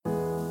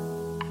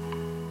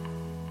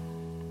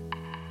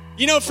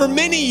For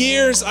many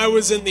years I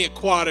was in the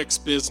aquatics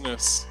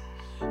business,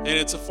 and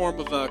it's a form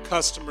of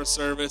customer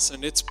service,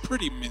 and it's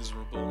pretty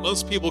miserable.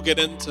 Most people get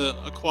into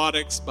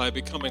aquatics by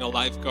becoming a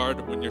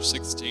lifeguard when you're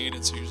 16.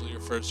 It's usually your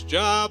first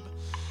job.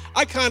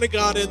 I kind of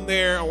got in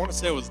there, I want to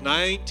say I was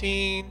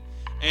 19,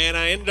 and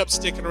I ended up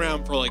sticking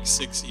around for like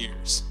 6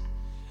 years.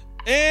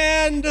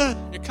 And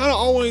you're kind of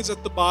always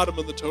at the bottom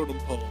of the totem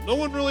pole. No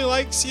one really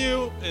likes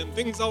you, and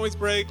things always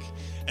break.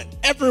 And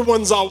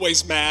everyone's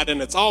always mad, and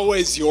it's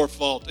always your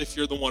fault if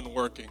you're the one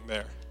working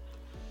there.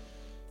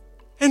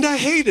 And I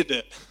hated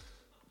it.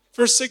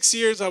 For 6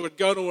 years, I would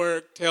go to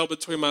work, tail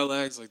between my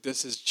legs, like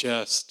this is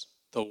just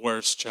the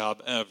worst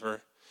job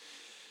ever.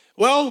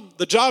 Well,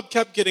 the job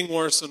kept getting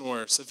worse and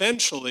worse.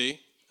 Eventually,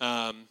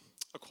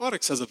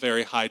 aquatics has a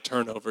very high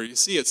turnover. You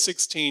see, at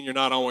 16, you're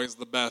not always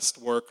the best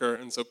worker,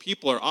 and so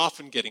people are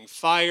often getting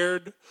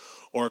fired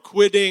or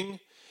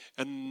quitting,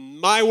 and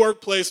my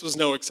workplace was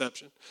no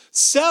exception.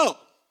 So,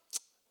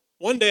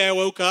 one day I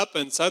woke up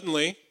and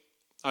suddenly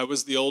I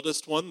was the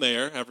oldest one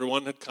there.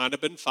 Everyone had kind of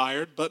been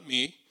fired but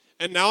me.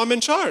 And now I'm in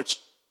charge.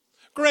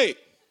 Great.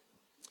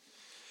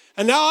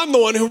 And now I'm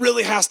the one who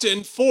really has to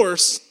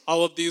enforce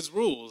all of these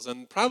rules.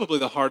 And probably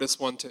the hardest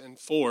one to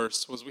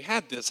enforce was we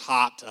had this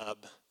hot tub.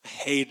 I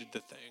hated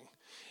the thing.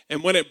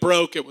 And when it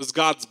broke, it was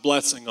God's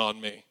blessing on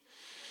me.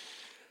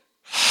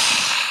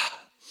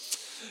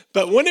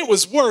 But when it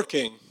was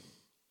working,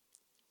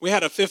 we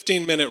had a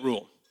 15-minute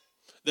rule.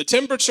 The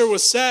temperature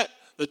was set.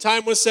 The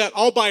time was set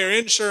all by our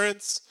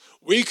insurance.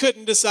 We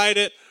couldn't decide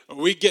it or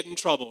we'd get in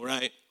trouble,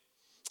 right?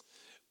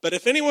 But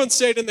if anyone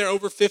stayed in there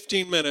over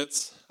 15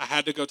 minutes, I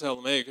had to go tell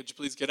them, hey, could you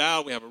please get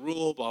out? We have a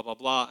rule, blah, blah,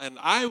 blah. And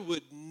I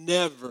would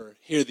never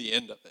hear the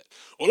end of it.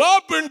 Well,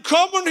 I've been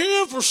coming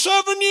here for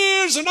 7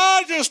 years and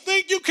I just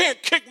think you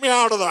can't kick me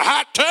out of the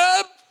hot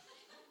tub.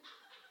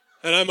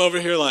 And I'm over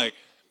here like,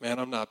 man,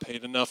 I'm not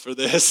paid enough for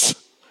this.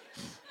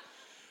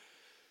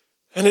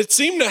 And it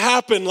seemed to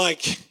happen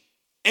like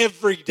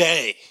every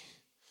day.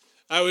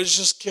 I was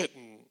just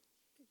getting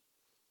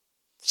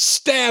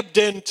stabbed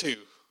into.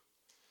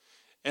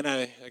 And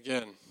I,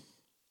 again,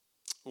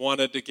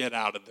 wanted to get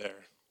out of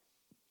there.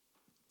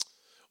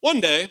 One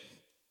day,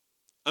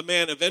 a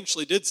man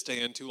eventually did stay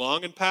in too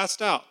long and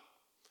passed out.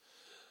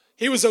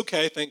 He was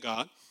okay, thank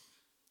God.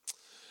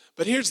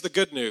 But here's the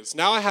good news.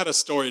 Now I had a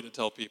story to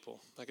tell people.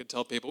 I could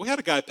tell people, we had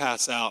a guy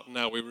pass out, and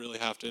now we really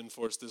have to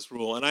enforce this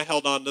rule. And I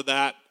held on to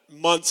that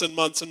months and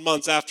months and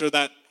months after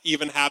that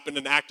even happened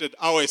and acted,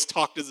 I always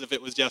talked as if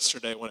it was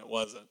yesterday when it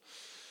wasn't.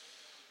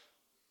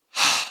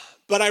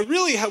 But I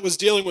really was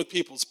dealing with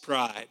people's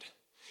pride.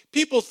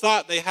 People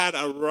thought they had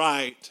a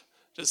right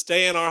to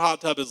stay in our hot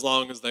tub as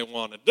long as they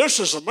wanted. This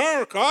is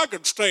America. I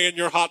can stay in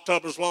your hot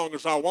tub as long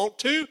as I want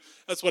to.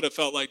 That's what it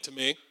felt like to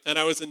me. And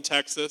I was in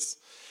Texas.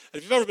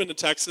 And if you've ever been to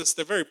Texas,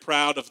 they're very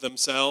proud of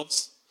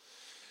themselves.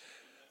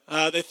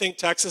 They think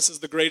Texas is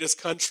the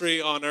greatest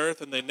country on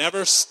earth, and they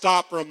never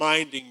stop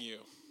reminding you.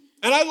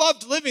 And I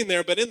loved living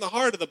there, but in the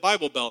heart of the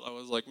Bible Belt, I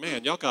was like,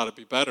 man, y'all got to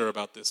be better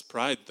about this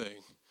pride thing.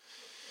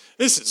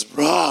 This is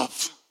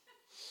rough.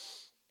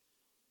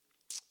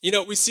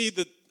 We see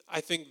that I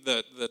think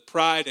that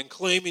pride and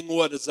claiming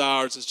what is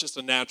ours is just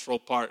a natural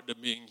part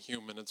of being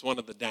human. It's one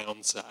of the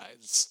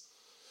downsides.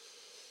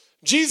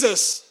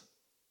 Jesus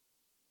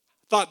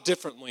thought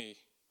differently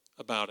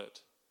about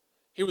it.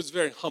 He was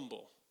very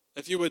humble.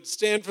 If you would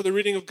stand for the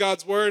reading of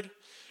God's word,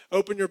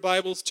 open your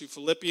Bibles to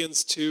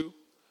Philippians 2,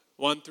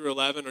 1 through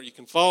 11, or you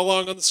can follow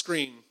along on the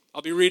screen.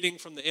 I'll be reading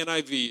from the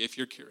NIV if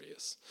you're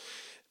curious.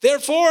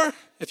 Therefore,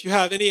 if you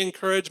have any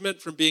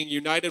encouragement from being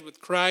united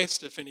with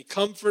Christ, if any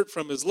comfort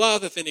from his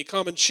love, if any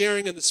common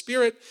sharing in the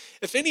Spirit,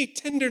 if any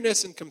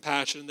tenderness and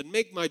compassion, then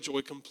make my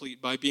joy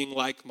complete by being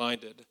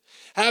like-minded,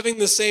 having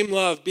the same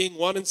love, being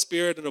one in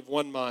spirit and of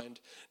one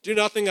mind. Do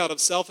nothing out of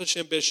selfish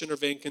ambition or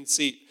vain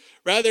conceit.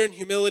 Rather, in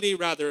humility,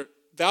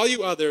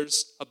 value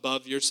others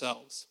above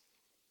yourselves.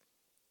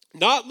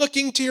 Not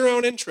looking to your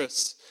own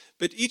interests,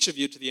 but each of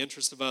you to the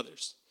interest of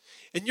others.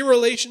 In your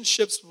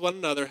relationships with one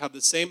another, have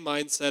the same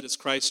mindset as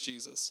Christ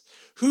Jesus,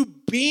 who,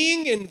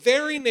 being in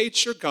very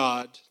nature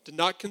God, did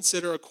not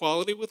consider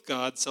equality with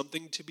God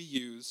something to be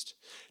used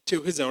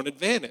to his own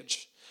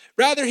advantage.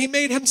 Rather, he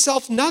made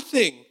himself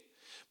nothing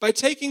by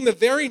taking the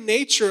very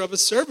nature of a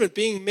servant,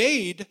 being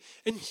made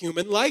in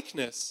human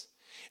likeness.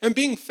 And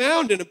being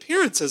found in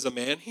appearance as a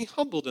man, he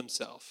humbled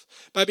himself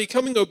by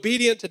becoming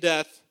obedient to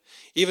death,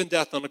 even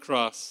death on a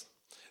cross.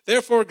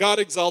 Therefore, God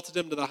exalted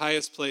him to the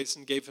highest place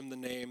and gave him the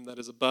name that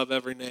is above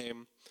every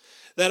name,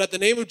 that at the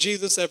name of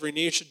Jesus every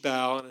knee should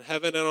bow in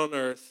heaven and on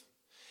earth,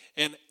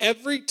 and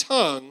every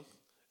tongue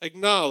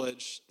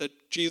acknowledge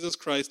that Jesus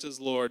Christ is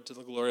Lord to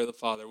the glory of the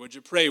Father. Would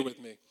you pray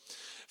with me?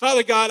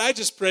 Father God, I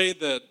just pray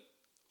that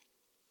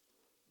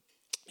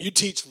you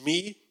teach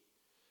me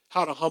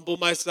how to humble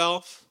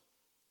myself,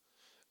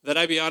 that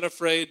I be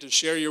unafraid to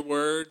share your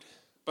word,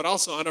 but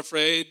also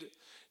unafraid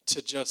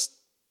to just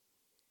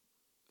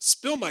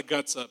spill my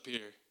guts up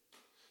here,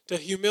 to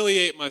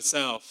humiliate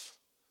myself.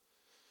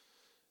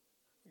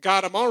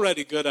 God, I'm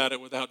already good at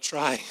it without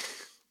trying.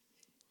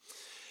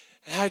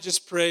 And I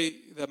just pray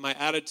that my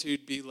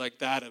attitude be like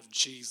that of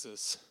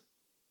Jesus,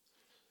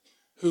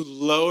 who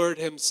lowered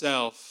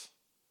himself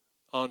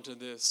onto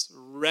this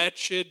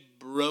wretched,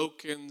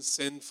 broken,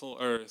 sinful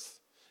earth.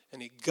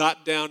 And he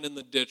got down in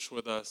the ditch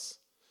with us,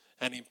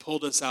 and he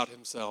pulled us out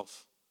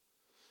himself.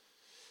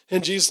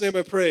 In Jesus' name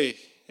I pray,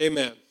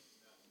 amen.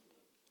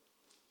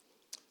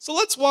 So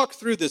let's walk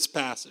through this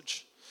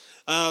passage.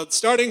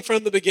 Starting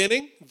from the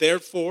beginning,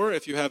 therefore,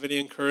 if you have any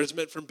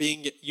encouragement from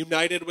being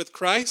united with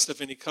Christ,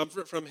 if any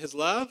comfort from his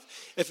love,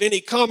 if any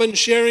common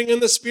sharing in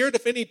the Spirit,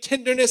 if any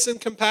tenderness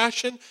and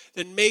compassion,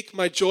 then make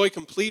my joy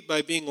complete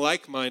by being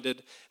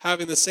like-minded,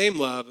 having the same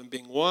love, and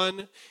being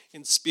one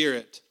in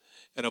spirit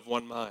and of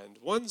one mind.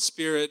 One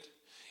spirit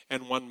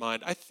and one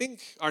mind. I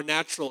think our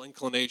natural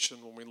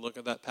inclination when we look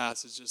at that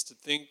passage is to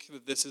think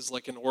that this is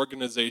like an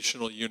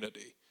organizational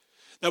unity.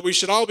 That we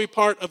should all be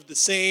part of the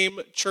same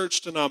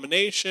church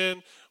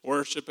denomination,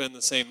 worship in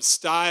the same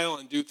style,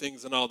 and do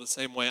things in all the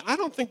same way. I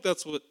don't think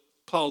that's what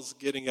Paul's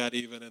getting at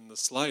even in the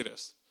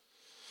slightest.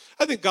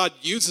 I think God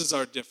uses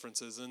our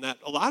differences, and that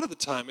a lot of the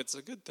time it's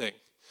a good thing.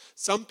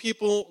 Some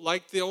people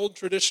like the old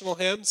traditional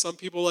hymns, some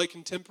people like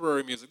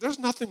contemporary music. There's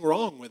nothing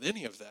wrong with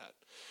any of that.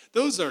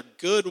 Those are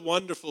good,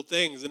 wonderful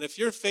things. And if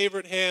your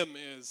favorite hymn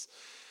is,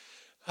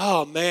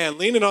 oh man,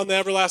 Leaning on the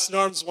Everlasting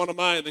Arms is one of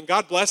mine, then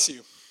God bless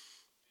you.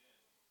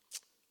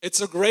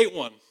 It's a great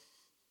one.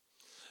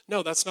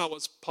 No, that's not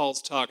what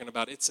Paul's talking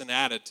about. It's an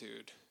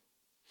attitude.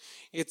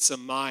 It's a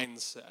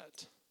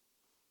mindset.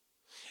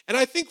 And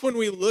I think when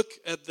we look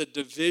at the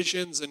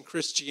divisions in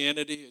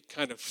Christianity, it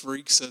kind of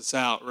freaks us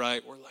out,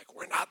 right? We're like,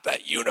 we're not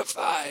that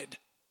unified.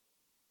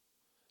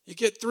 You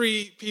get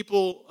three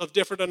people of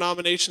different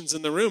denominations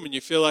in the room and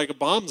you feel like a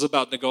bomb's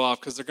about to go off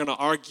because they're going to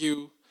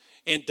argue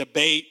and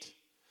debate.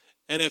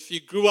 And if you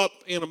grew up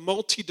in a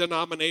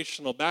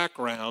multi-denominational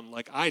background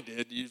like I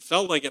did, you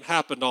felt like it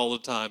happened all the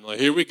time. Like,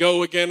 here we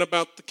go again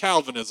about the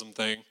Calvinism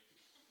thing.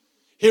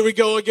 Here we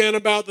go again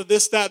about the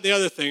this, that, and the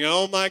other thing.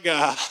 Oh my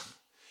God.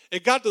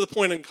 It got to the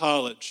point in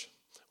college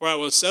where I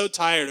was so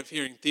tired of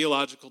hearing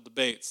theological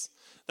debates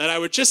that I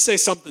would just say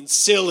something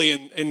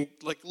silly and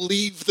like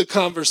leave the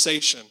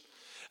conversation.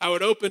 I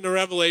would open to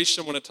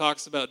Revelation when it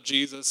talks about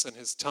Jesus and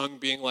his tongue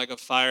being like a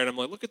fire. And I'm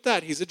like, look at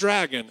that, he's a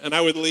dragon. And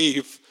I would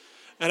leave.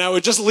 And I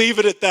would just leave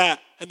it at that.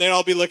 And they'd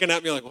all be looking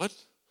at me like, what?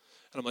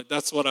 And I'm like,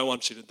 that's what I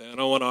want you to do. I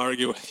don't want to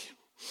argue with you.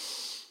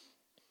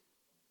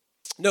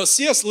 No,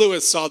 C.S.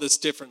 Lewis saw this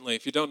differently.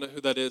 If you don't know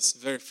who that is,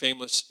 very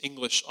famous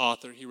English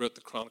author. He wrote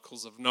the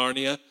Chronicles of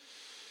Narnia.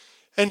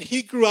 And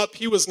he grew up,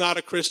 he was not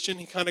a Christian.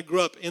 He kind of grew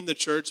up in the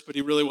church, but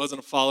he really wasn't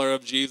a follower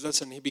of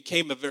Jesus. And he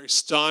became a very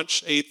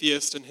staunch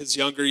atheist in his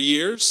younger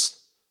years.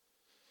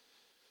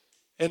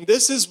 And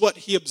this is what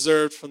he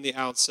observed from the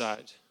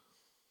outside.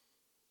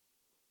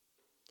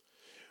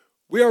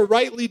 We are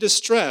rightly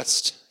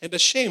distressed and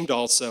ashamed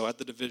also at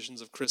the divisions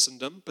of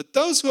Christendom, but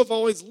those who have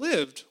always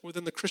lived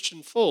within the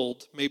Christian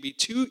fold may be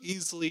too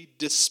easily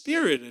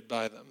dispirited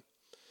by them.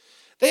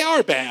 They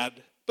are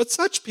bad, but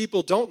such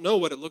people don't know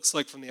what it looks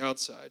like from the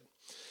outside.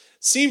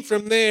 Seen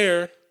from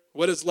there,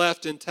 what is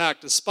left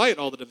intact despite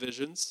all the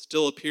divisions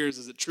still appears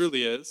as it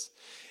truly is,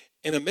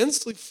 an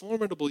immensely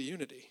formidable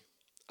unity.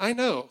 I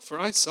know, for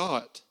I saw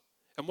it,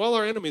 and well,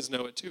 our enemies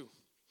know it too.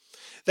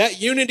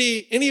 That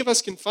unity any of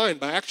us can find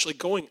by actually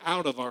going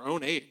out of our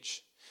own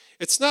age.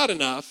 It's not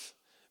enough,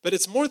 but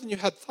it's more than you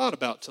had thought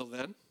about till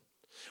then.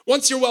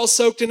 Once you're well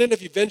soaked in it,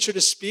 if you venture to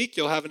speak,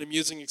 you'll have an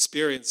amusing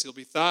experience. You'll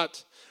be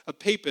thought a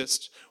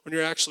papist when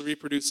you're actually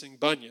reproducing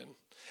Bunyan,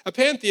 a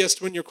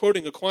pantheist when you're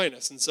quoting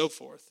Aquinas, and so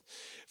forth.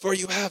 For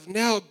you have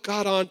now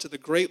got on to the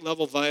great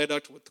level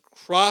viaduct which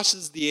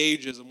crosses the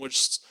ages and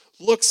which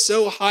looks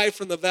so high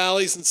from the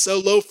valleys and so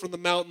low from the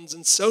mountains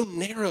and so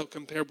narrow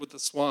compared with the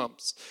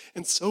swamps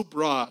and so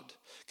broad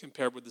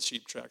compared with the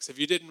sheep tracks. If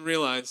you didn't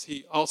realize,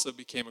 he also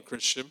became a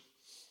Christian.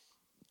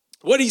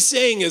 What he's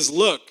saying is,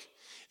 look,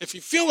 if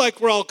you feel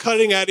like we're all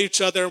cutting at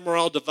each other and we're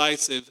all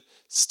divisive,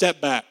 step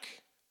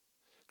back.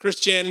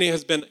 Christianity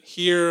has been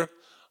here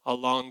a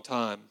long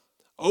time.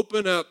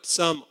 Open up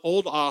some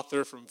old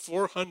author from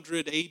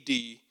 400 AD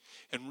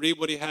and read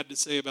what he had to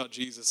say about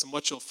Jesus. And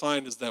what you'll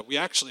find is that we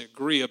actually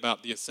agree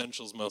about the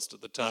essentials most of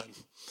the time.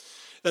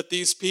 That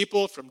these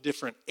people from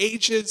different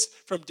ages,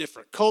 from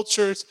different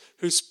cultures,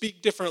 who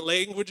speak different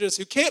languages,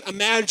 who can't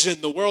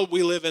imagine the world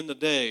we live in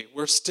today,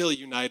 we're still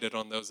united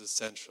on those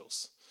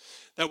essentials.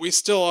 That we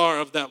still are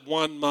of that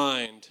one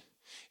mind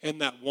and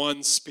that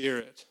one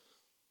spirit.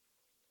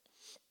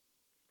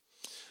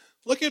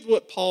 Look at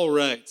what Paul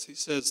writes. He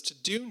says, to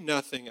do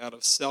nothing out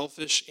of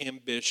selfish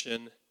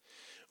ambition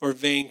or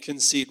vain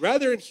conceit.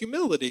 Rather, in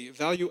humility,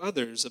 value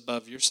others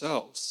above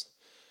yourselves,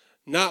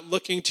 not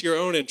looking to your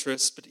own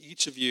interests, but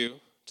each of you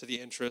to the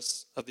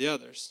interests of the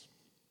others.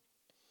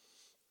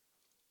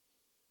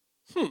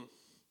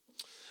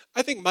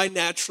 I think my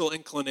natural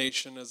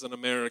inclination as an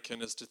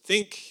American is to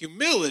think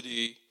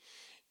humility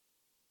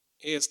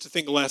is to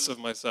think less of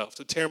myself,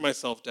 to tear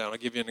myself down. I'll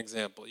give you an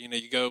example. You know,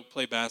 you go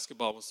play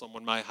basketball with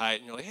someone my height,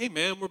 and you're like, hey,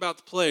 man, we're about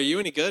to play. Are you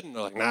any good? And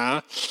they're like,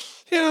 nah.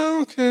 Yeah,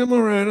 okay, I'm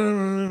all right.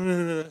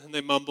 And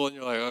they mumble, and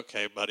you're like,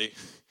 okay, buddy.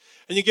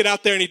 And you get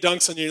out there and he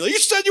dunks on you, and you're like, you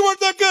said you weren't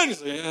that good. And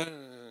he's like, yeah.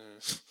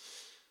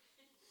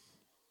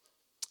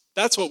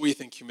 That's what we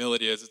think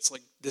humility is. It's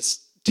like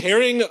this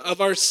tearing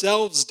of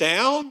ourselves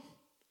down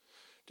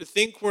to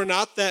think we're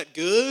not that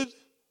good.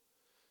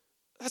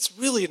 That's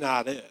really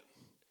not it.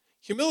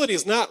 Humility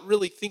is not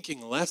really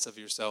thinking less of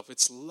yourself.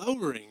 It's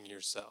lowering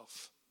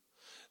yourself.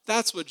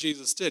 That's what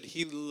Jesus did.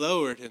 He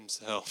lowered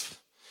himself.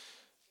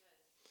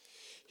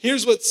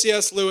 Here's what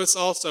C.S. Lewis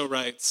also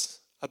writes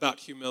about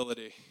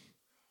humility.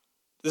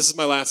 This is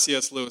my last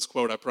C.S. Lewis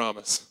quote, I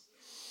promise.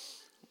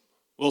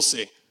 We'll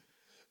see.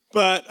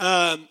 But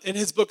in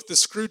his book, The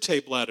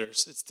Screwtape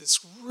Letters, it's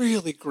this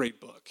really great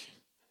book.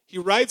 He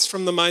writes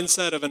from the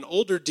mindset of an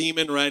older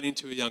demon writing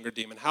to a younger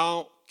demon.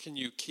 How can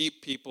you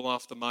keep people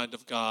off the mind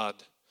of God?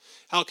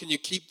 How can you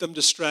keep them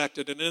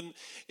distracted? And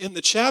in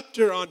the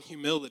chapter on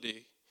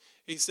humility,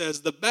 he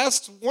says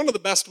one of the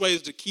best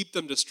ways to keep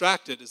them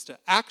distracted is to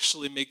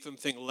actually make them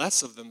think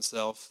less of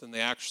themselves than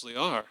they actually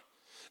are.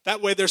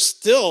 That way they're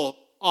still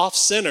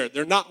off-center.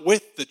 They're not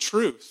with the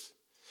truth.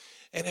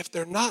 And if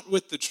they're not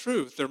with the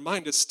truth, their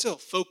mind is still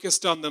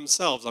focused on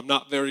themselves. I'm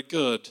not very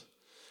good.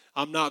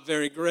 I'm not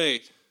very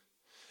great.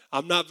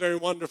 I'm not very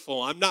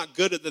wonderful. I'm not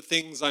good at the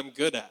things I'm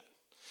good at.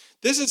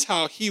 This is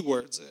how he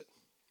words it.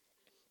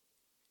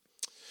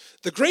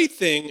 The great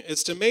thing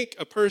is to make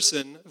a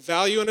person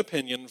value an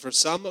opinion for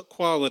some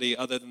quality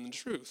other than the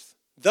truth.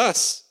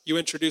 Thus, you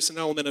introduce an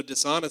element of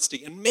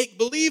dishonesty and make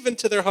believe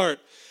into their heart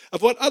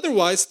of what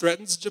otherwise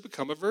threatens to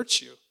become a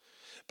virtue.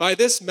 By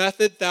this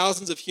method,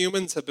 thousands of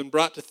humans have been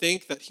brought to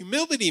think that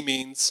humility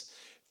means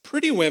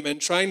pretty women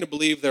trying to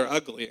believe they're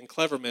ugly and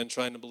clever men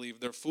trying to believe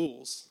they're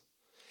fools.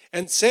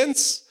 And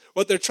since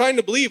what they're trying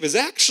to believe is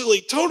actually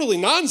totally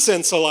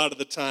nonsense a lot of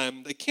the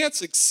time, they can't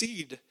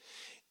succeed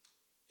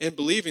in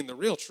believing the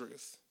real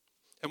truth.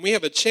 And we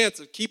have a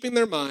chance of keeping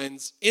their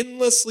minds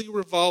endlessly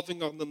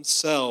revolving on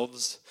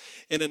themselves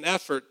in an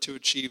effort to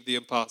achieve the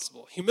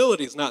impossible.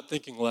 Humility is not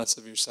thinking less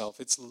of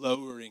yourself, it's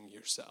lowering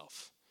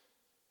yourself.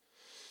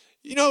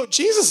 You know,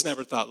 Jesus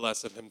never thought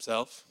less of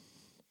himself.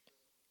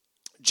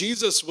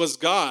 Jesus was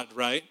God,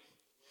 right?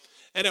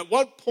 And at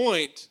what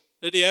point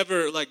did he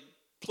ever,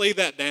 play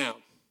that down?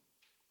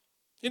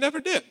 He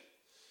never did.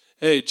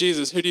 Hey,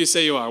 Jesus, who do you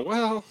say you are?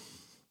 Well,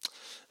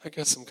 I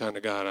guess I'm kind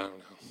of God, I don't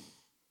know.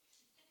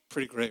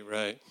 Pretty great,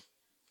 right?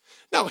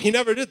 No, he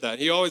never did that.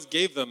 He always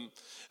gave them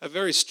a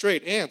very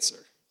straight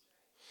answer.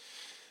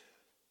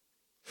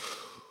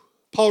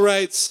 Paul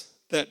writes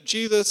that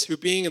Jesus, who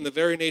being in the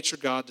very nature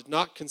God, did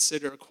not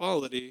consider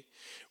equality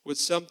with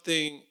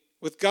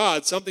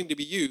God something to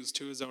be used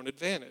to his own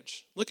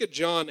advantage. Look at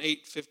John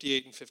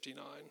 8:58 and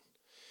 59.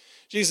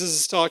 Jesus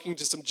is talking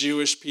to some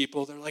Jewish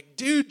people. They're like,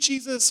 dude,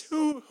 Jesus,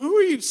 who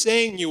are you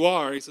saying you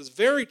are? He says,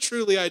 very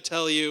truly I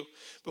tell you,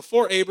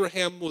 before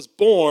Abraham was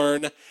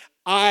born,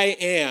 I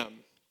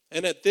am.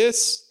 And at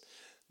this,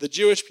 the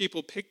Jewish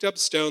people picked up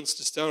stones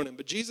to stone him,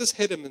 but Jesus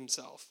hid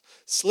himself,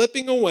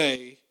 slipping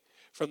away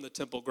from the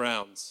temple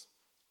grounds.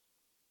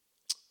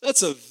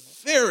 That's a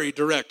very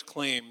direct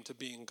claim to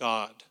being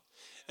God.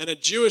 And a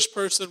Jewish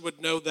person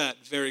would know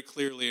that very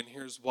clearly, and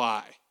here's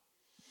why.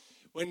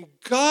 When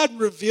God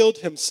revealed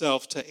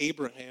himself to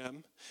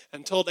Abraham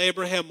and told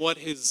Abraham what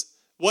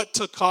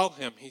to call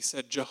him, he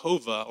said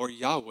Jehovah or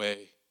Yahweh,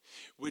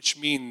 which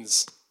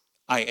means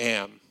I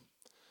am.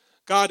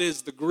 God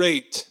is the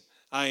great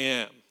I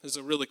am. There's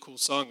a really cool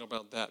song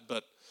about that,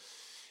 but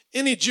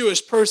any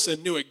Jewish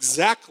person knew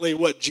exactly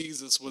what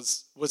Jesus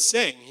was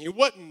saying. He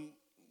wouldn't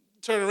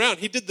turn around.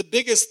 He did the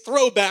biggest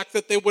throwback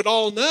that they would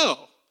all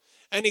know,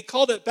 and he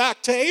called it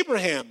back to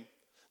Abraham.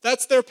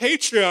 That's their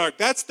patriarch.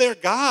 That's their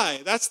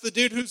guy. That's the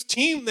dude whose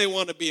team they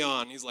want to be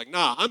on. He's like,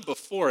 nah, I'm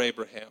before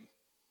Abraham.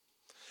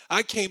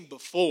 I came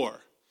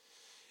before.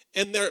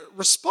 And their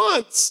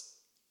response,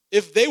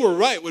 if they were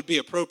right, would be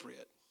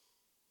appropriate.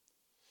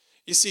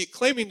 You see,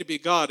 claiming to be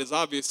God is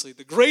obviously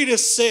the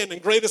greatest sin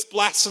and greatest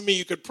blasphemy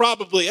you could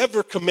probably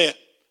ever commit,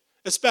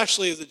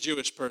 especially as a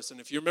Jewish person.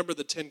 If you remember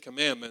the 10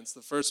 Commandments,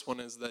 the first one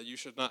is that you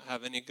should not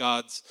have any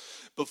gods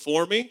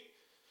before me.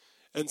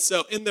 And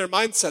so in their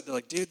mindset, they're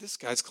like, dude, this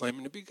guy's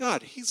claiming to be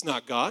God. He's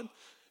not God.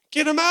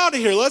 Get him out of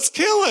here. Let's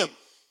kill him.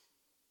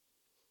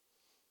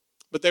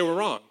 But they were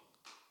wrong.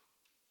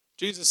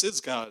 Jesus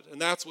is God, and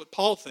that's what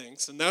Paul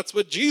thinks, and that's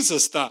what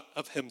Jesus thought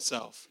of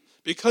himself,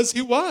 because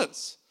he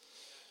was.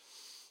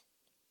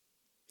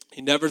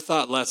 He never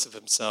thought less of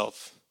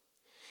himself.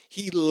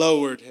 He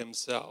lowered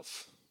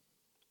himself.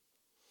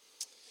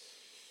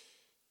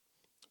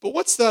 But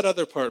what's that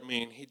other part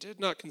mean? He did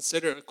not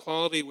consider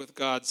equality with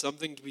God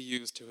something to be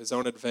used to his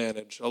own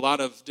advantage. A lot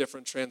of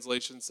different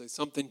translations say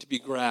something to be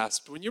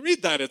grasped. When you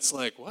read that, it's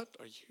like, what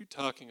are you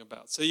talking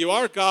about? So you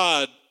are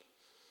God,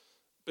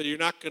 but you're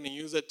not going to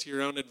use it to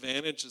your own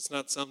advantage. It's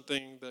not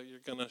something that you're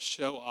going to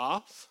show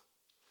off.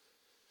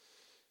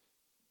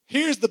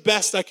 Here's the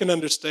best I can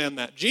understand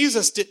that.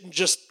 Jesus didn't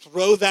just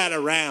throw that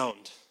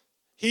around.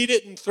 He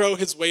didn't throw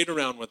his weight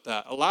around with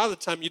that. A lot of the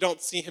time you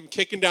don't see him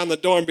kicking down the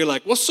door and be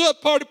like, what's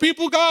up, party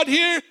people, God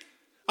here?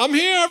 I'm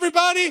here,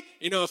 everybody.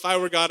 If I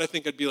were God, I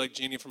think I'd be like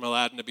Genie from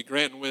Aladdin. I'd be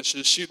granting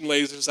wishes, shooting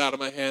lasers out of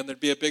my hand. There'd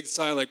be a big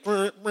sign like,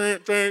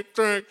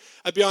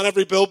 I'd be on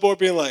every billboard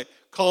being like,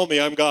 call me,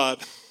 I'm God.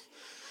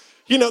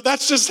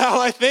 That's just how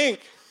I think.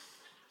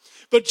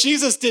 But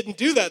Jesus didn't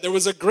do that. There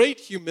was a great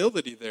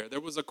humility there. There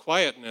was a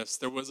quietness.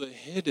 There was a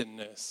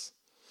hiddenness.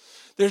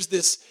 There's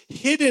this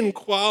hidden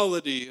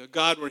quality of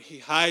God where he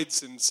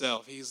hides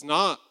himself. He's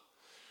not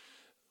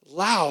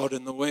loud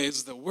in the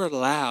ways that we're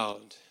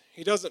loud.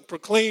 He doesn't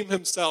proclaim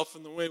himself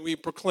in the way we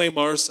proclaim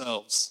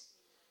ourselves.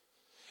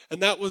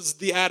 And that was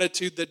the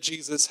attitude that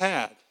Jesus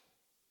had.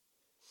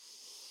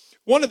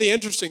 One of the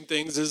interesting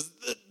things is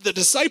the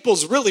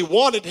disciples really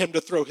wanted him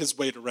to throw his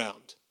weight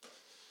around.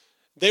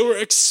 They were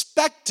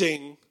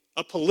expecting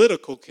a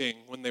political king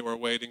when they were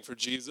waiting for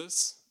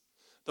Jesus.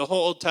 The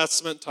whole Old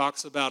Testament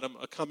talks about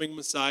a coming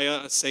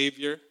Messiah, a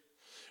Savior,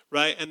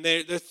 right? And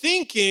they're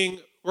thinking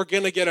we're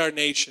going to get our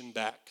nation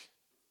back.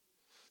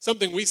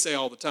 Something we say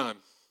all the time,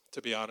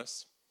 to be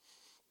honest.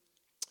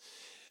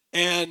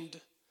 And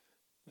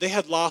they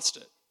had lost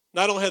it.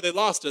 Not only had they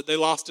lost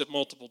it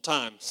multiple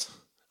times.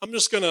 I'm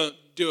just going to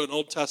do an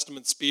Old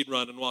Testament speed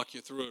run and walk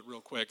you through it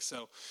real quick.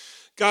 So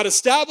God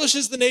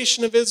establishes the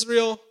nation of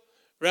Israel,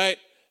 right?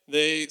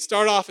 They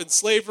start off in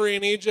slavery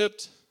in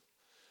Egypt.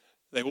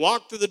 They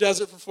walk through the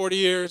desert for 40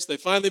 years. They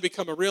finally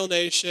become a real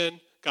nation.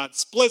 God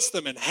splits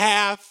them in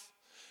half.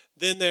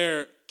 Then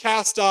they're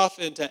cast off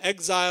into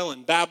exile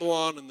in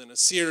Babylon and then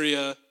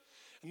Assyria.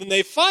 And then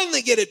they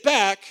finally get it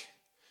back.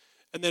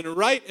 And then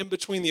right in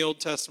between the Old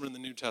Testament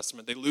and the New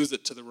Testament, they lose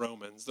it to the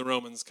Romans. The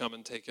Romans come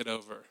and take it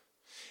over.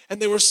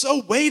 And they were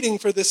so waiting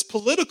for this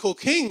political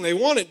king. They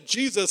wanted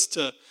Jesus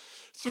to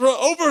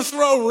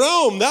overthrow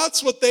Rome.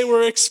 That's what they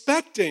were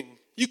expecting.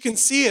 You can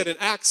see it in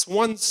Acts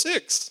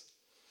 1:6.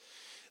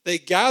 They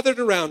gathered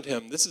around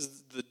him. This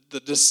is the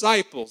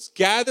disciples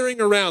gathering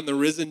around the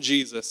risen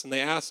Jesus. And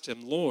they asked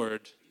him,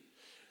 Lord,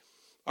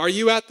 are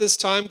you at this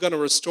time going to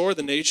restore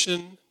the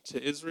nation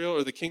to Israel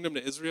or the kingdom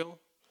to Israel?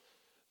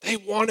 They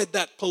wanted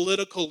that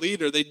political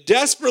leader. They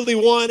desperately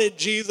wanted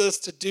Jesus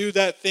to do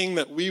that thing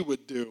that we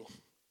would do.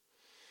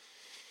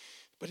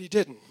 But he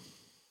didn't.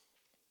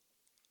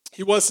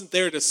 He wasn't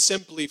there to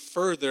simply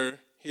further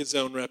his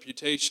own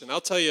reputation. I'll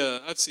tell you,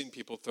 I've seen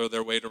people throw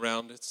their weight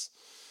around. It's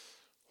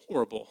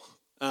horrible.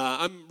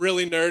 I'm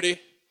really nerdy.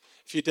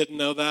 If you didn't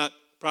know that,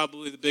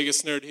 probably the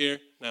biggest nerd here.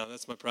 No,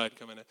 that's my pride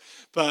coming in.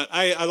 But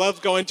I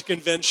love going to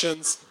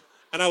conventions,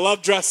 and I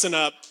love dressing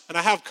up, and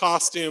I have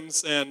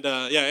costumes, and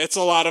it's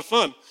a lot of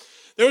fun.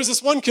 There was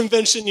this one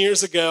convention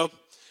years ago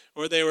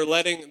where they were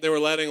letting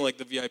like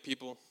the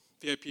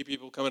VIP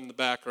people come in the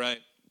back, right?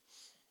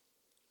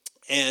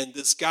 And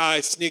this guy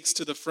sneaks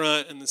to the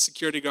front, and the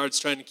security guard's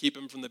trying to keep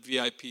him from the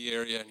VIP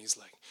area, and he's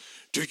like,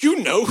 do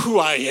you know who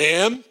I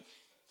am?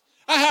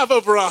 I have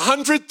over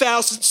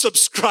 100,000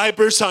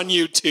 subscribers on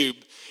YouTube.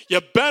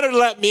 You better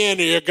let me in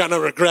or you're going to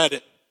regret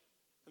it.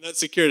 And that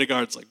security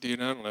guard's like,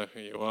 dude, I don't know who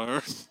you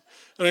are.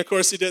 And of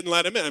course, he didn't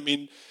let him in. I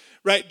mean,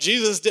 right,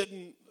 Jesus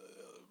didn't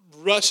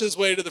rush his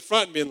way to the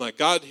front and being like,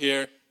 God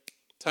here,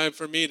 time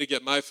for me to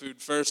get my food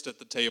first at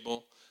the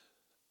table.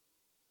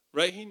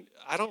 Right?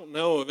 I don't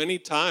know of any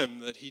time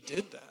that he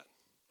did that.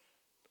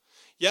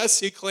 Yes,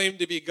 he claimed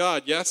to be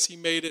God. Yes, he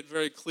made it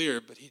very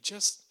clear, but he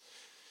just,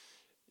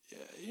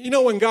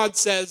 when God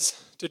says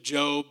to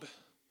Job,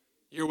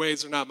 your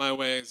ways are not my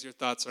ways, your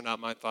thoughts are not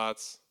my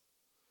thoughts.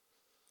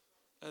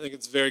 I think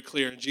it's very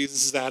clear in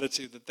Jesus'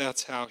 attitude that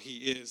that's how he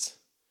is.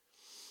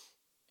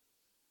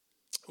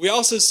 We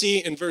also see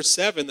in verse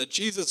 7 that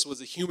Jesus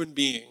was a human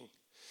being.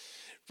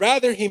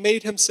 Rather, he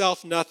made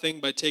himself nothing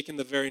by taking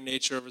the very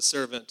nature of a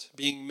servant,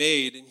 being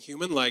made in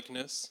human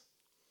likeness.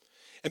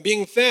 And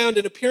being found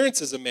in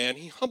appearance as a man,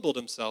 he humbled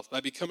himself by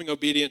becoming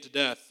obedient to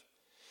death,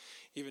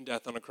 even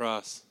death on a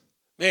cross.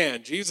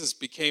 Man, Jesus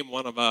became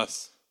one of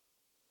us.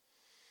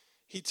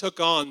 He took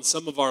on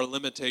some of our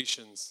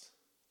limitations.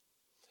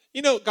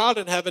 God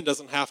in heaven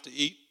doesn't have to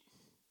eat.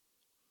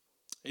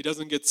 He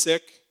doesn't get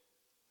sick.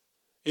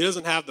 He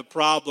doesn't have the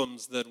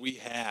problems that we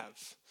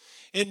have.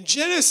 In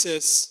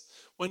Genesis,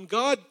 when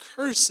God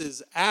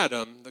curses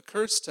Adam, the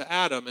curse to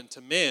Adam and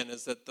to man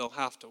is that they'll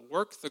have to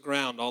work the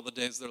ground all the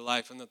days of their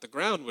life and that the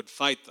ground would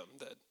fight them.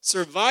 That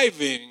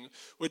surviving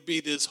would be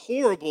this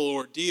horrible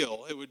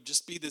ordeal. It would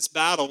just be this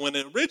battle when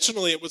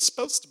originally it was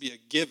supposed to be a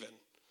given.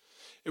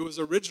 It was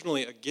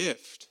originally a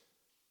gift.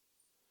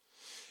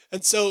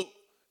 And so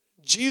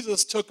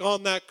Jesus took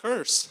on that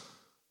curse.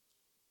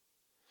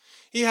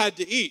 He had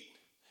to eat.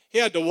 He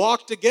had to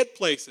walk to get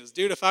places.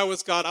 Dude, if I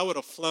was God, I would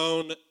have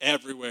flown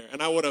everywhere,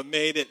 and I would have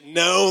made it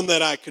known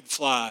that I could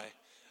fly.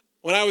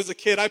 When I was a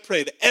kid, I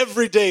prayed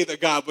every day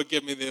that God would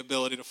give me the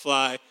ability to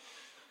fly.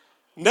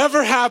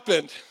 Never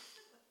happened.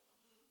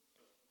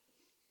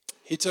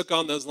 He took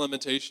on those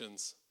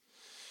limitations.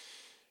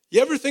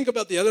 You ever think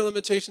about the other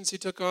limitations he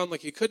took on? Like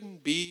he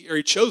couldn't be, or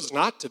he chose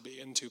not to be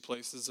in two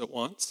places at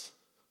once.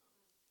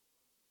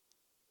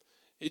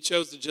 He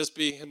chose to just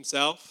be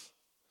himself.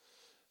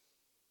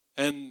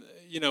 And,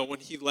 when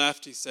he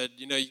left, he said,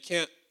 you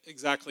can't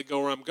exactly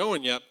go where I'm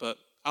going yet, but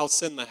I'll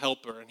send the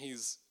helper, and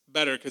he's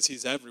better because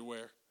he's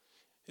everywhere.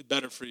 He's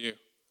better for you.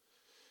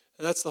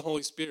 And that's the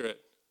Holy Spirit.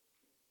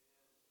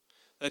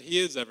 That he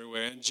is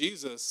everywhere. And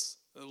Jesus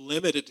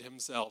limited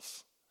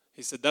himself.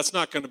 He said, that's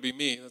not going to be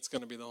me. That's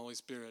going to be the Holy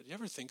Spirit. You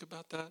ever think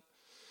about that?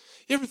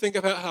 You ever think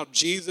about how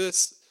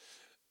Jesus,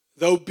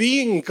 though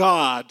being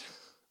God,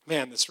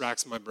 man, this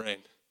racks my brain.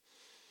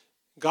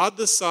 God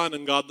the Son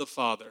and God the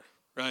Father,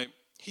 right?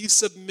 He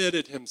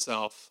submitted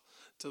himself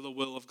to the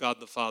will of God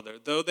the Father.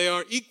 Though they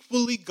are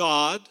equally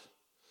God,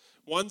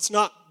 one's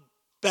not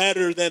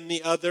better than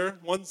the other,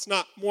 one's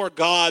not more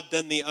God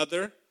than the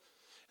other,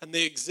 and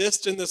they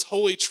exist in this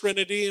holy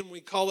trinity, and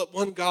we call it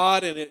one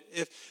God, and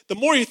if the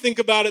more you think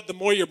about it, the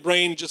more your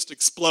brain just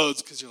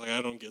explodes, because you're like,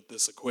 I don't get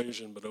this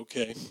equation, but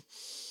okay.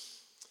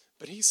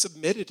 But he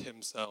submitted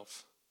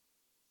himself.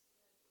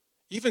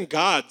 Even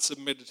God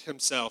submitted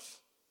himself.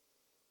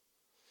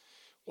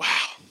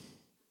 Wow.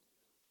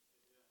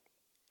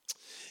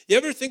 You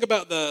ever think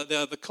about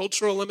the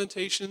cultural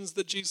limitations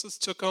that Jesus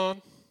took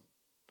on?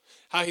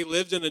 How he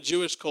lived in a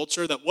Jewish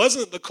culture that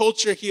wasn't the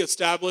culture he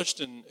established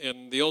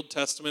in the Old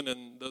Testament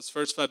in those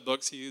first 5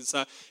 books. He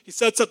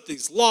sets up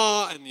these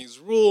law and these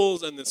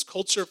rules and this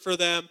culture for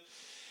them.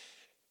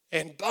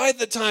 And by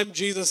the time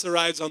Jesus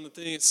arrives on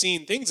the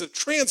scene, things have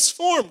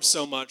transformed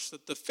so much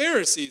that the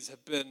Pharisees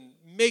have been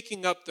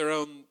making up their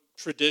own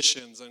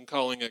traditions and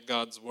calling it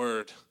God's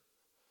word.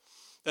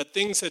 That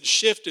things had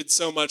shifted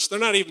so much, they're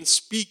not even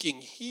speaking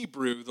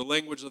Hebrew, the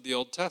language of the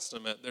Old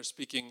Testament. They're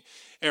speaking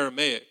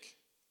Aramaic.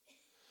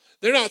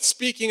 They're not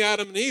speaking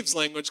Adam and Eve's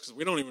language because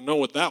we don't even know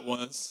what that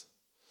was.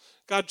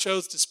 God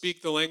chose to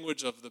speak the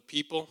language of the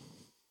people.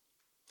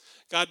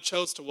 God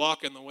chose to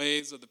walk in the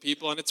ways of the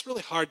people, and it's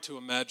really hard to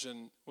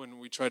imagine when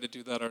we try to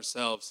do that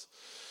ourselves.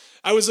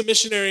 I was a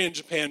missionary in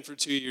Japan for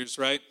 2 years,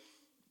 right?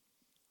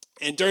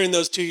 And during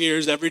those 2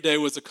 years, every day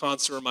was a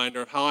constant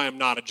reminder of how I am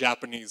not a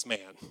Japanese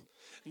man,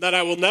 and that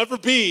I will never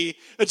be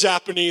a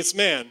Japanese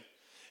man.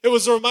 It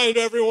was a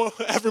reminder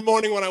every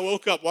morning when I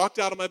woke up, walked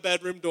out of my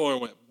bedroom door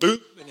and went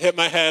boop and hit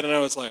my head, and I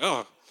was like,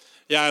 oh,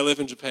 yeah, I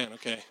live in Japan,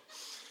 okay.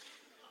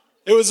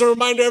 It was a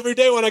reminder every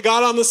day when I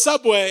got on the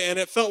subway, and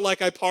it felt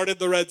like I parted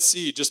the Red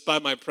Sea just by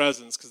my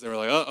presence, because they were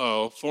like,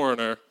 uh-oh,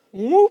 foreigner.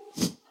 Whoop.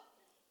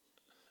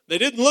 They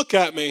didn't look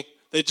at me.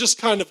 They just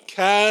kind of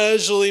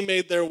casually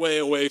made their way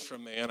away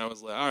from me, and I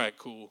was like, all right,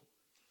 cool.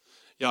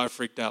 Y'all are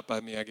freaked out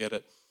by me, I get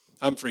it.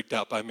 I'm freaked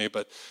out by me,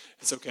 but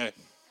it's okay.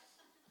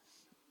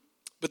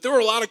 But there were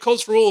a lot of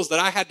cultural rules that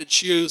I had to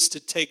choose to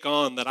take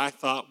on that I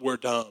thought were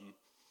dumb.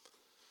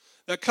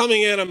 That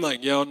coming in, I'm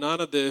like, yo,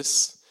 none of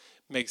this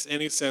makes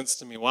any sense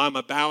to me. Why am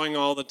I bowing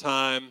all the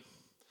time?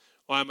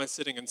 Why am I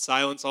sitting in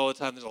silence all the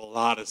time? There's a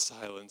lot of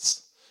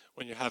silence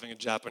when you're having a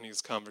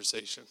Japanese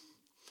conversation.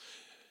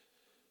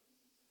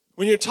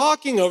 When you're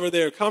talking over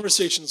there,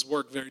 conversations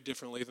work very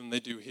differently than they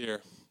do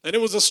here. And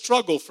it was a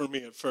struggle for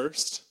me at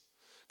first,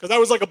 because I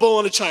was like a bull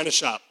in a china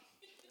shop.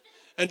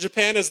 And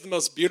Japan is the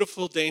most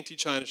beautiful, dainty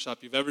china shop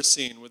you've ever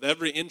seen, with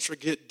every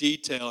intricate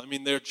detail. I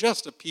mean, they're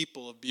just a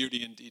people of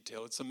beauty and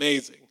detail. It's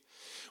amazing.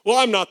 Well,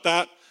 I'm not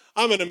that.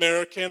 I'm an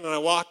American, and I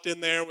walked in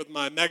there with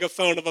my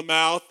megaphone of a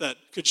mouth that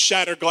could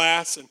shatter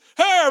glass, and,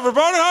 hey,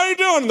 everybody, how you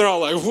doing? And they're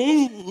all like,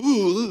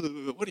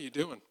 ooh, what are you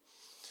doing?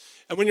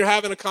 And when you're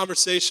having a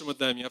conversation with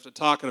them, you have to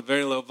talk in a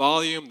very low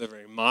volume. They're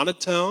very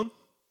monotone.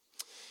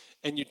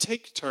 And you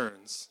take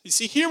turns. You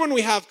see, here when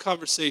we have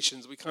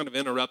conversations, we kind of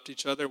interrupt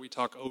each other. We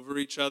talk over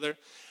each other.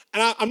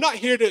 And I'm not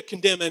here to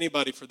condemn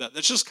anybody for that.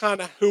 That's just kind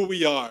of who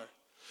we are.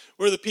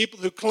 We're the people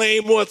who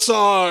claim what's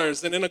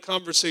ours. And in a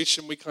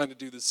conversation, we kind of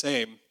do the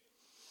same.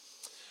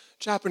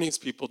 Japanese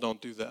people don't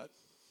do that.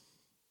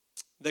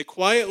 They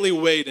quietly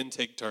wait and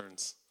take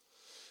turns.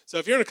 So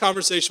if you're in a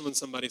conversation with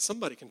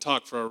somebody can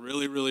talk for a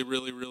really, really,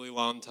 really, really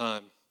long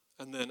time.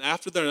 And then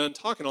after they're done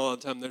talking all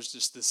the time, there's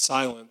just this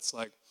silence,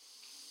 like,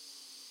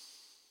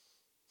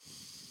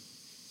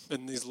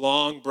 and these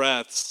long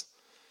breaths.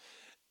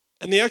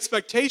 And the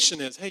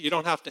expectation is, hey, you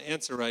don't have to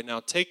answer right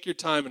now. Take your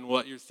time in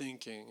what you're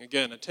thinking.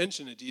 Again,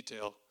 attention to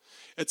detail.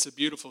 It's a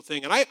beautiful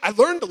thing. And I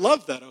learned to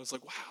love that. I was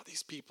like, wow,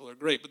 these people are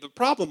great. But the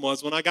problem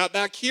was when I got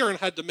back here and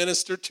had to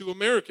minister to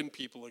American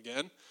people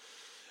again,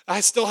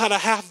 I still had a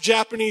half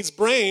Japanese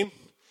brain.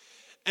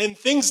 And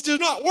things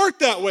did not work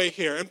that way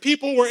here. And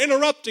people were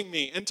interrupting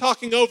me and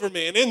talking over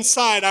me. And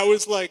inside I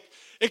was like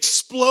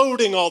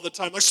exploding all the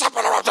time. Like,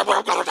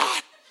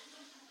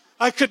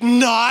 I could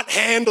not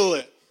handle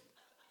it.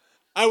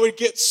 I would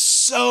get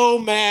so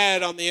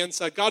mad on the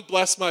inside. God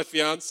bless my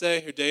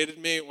fiance who dated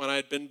me when I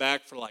had been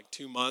back for like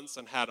 2 months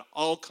and had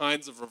all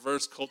kinds of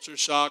reverse culture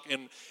shock.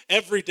 And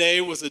every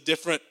day was a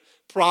different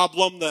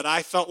problem that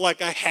I felt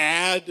like I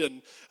had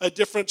and a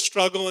different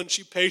struggle. And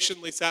she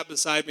patiently sat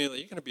beside me like,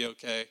 you're going to be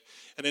okay.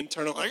 And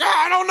internally like,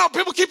 I don't know.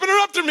 People keep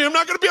interrupting me. I'm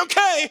not going to be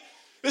okay.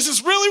 This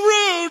is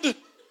really rude.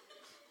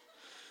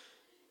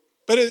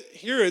 But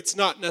here it's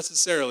not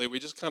necessarily. We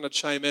just kind of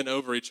chime in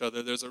over each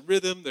other. There's a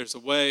rhythm, there's a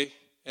way,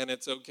 and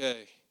it's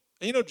okay.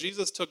 And you know,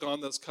 Jesus took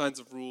on those kinds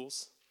of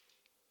rules.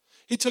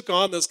 He took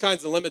on those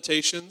kinds of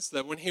limitations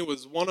that when he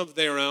was one of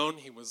their own,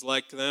 he was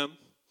like them.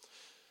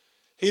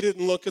 He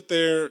didn't look at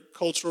their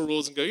cultural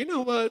rules and go, you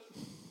know what?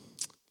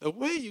 The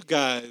way you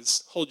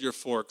guys hold your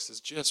forks is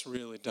just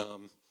really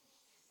dumb.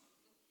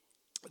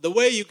 The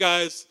way you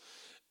guys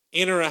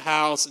enter a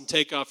house and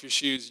take off your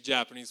shoes, you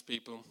Japanese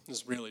people,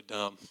 is really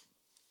dumb.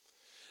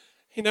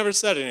 He never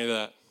said any of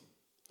that.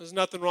 There's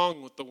nothing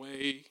wrong with the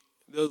way,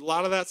 a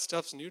lot of that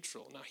stuff's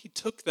neutral. Now, he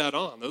took that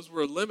on. Those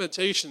were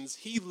limitations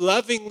he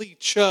lovingly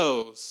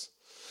chose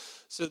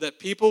so that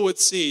people would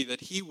see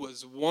that he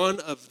was one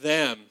of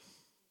them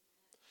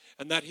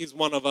and that he's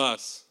one of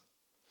us.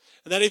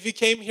 And that if he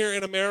came here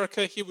in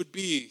America, he would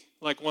be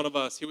like one of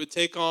us. He would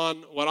take on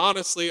what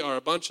honestly are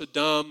a bunch of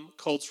dumb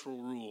cultural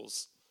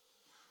rules.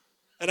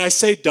 And I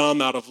say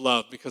dumb out of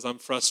love because I'm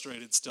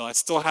frustrated still. I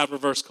still have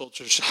reverse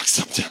culture shock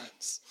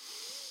sometimes.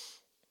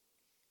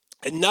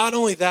 And not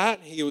only that,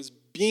 he was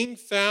being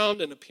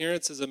found in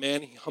appearance as a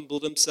man. He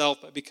humbled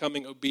himself by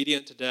becoming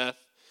obedient to death,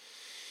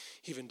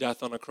 even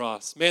death on a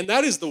cross. Man,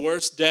 that is the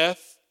worst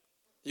death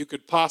you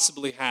could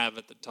possibly have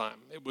at the time.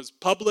 It was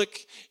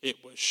public, it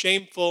was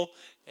shameful,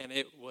 and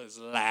it was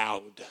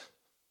loud.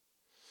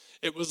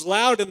 It was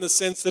loud in the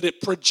sense that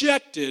it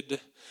projected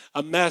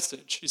a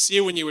message. You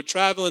see, when you would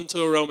travel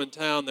into a Roman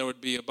town, there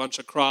would be a bunch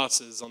of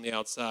crosses on the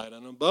outside,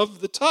 and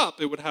above the top,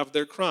 it would have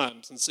their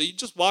crimes. And so you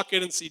just walk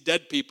in and see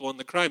dead people and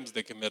the crimes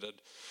they committed.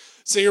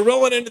 So you're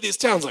rolling into these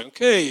towns like,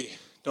 okay,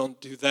 don't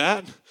do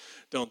that,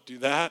 don't do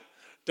that,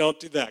 don't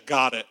do that.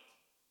 Got it.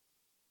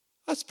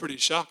 That's pretty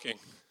shocking.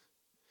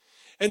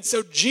 And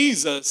so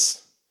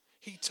Jesus,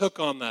 he took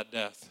on that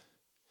death.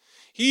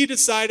 He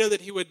decided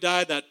that he would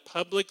die that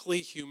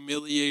publicly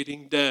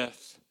humiliating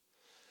death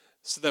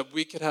so that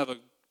we could have a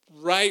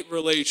right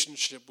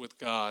relationship with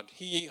God.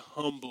 He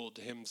humbled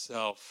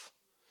himself.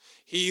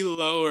 He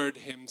lowered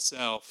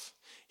himself.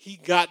 He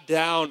got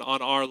down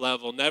on our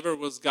level. Never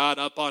was God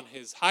up on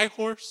his high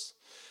horse,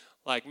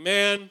 like,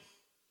 man,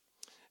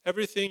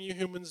 everything you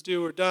humans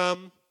do are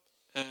dumb,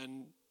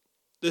 and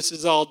this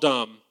is all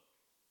dumb.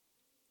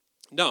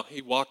 No,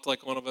 he walked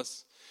like one of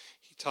us.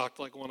 He talked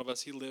like one of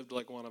us. He lived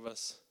like one of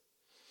us.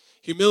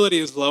 Humility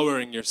is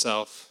lowering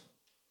yourself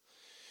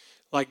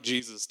like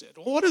Jesus did.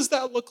 Well, what does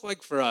that look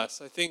like for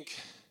us? I think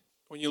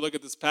when you look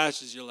at this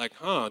passage, you're like,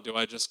 do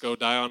I just go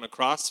die on a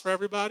cross for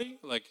everybody?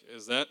 Like,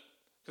 is that?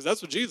 Because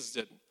that's what Jesus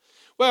did.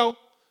 Well,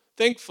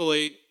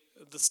 thankfully,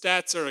 the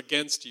stats are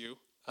against you.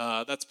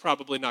 That's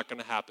probably not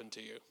going to happen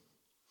to you.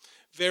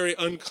 Very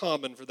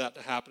uncommon for that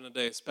to happen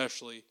today,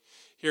 especially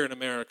here in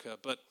America.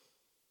 But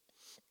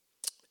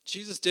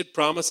Jesus did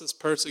promise us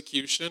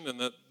persecution,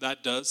 and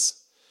that does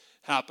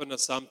happen to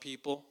some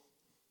people.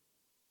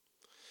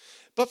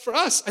 But for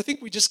us, I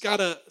think we just got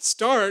to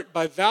start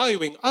by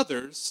valuing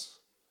others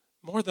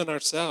more than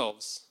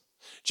ourselves.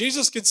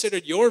 Jesus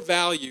considered your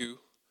value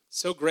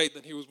so great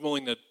that he was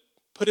willing to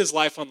put his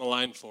life on the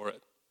line for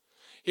it.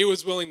 He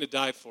was willing to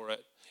die for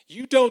it.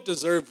 You don't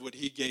deserve what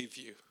he gave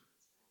you.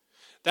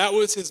 That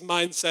was his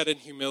mindset in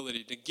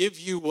humility, to give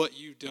you what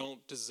you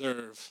don't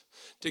deserve,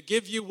 to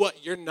give you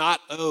what you're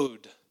not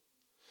owed.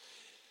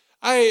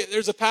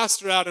 There's a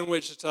pastor out in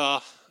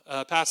Wichita,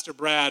 Pastor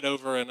Brad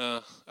over in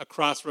a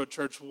Crossroad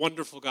Church,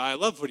 wonderful guy. I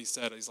love what he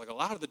said. He's like, a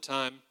lot of the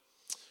time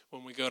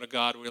when we go to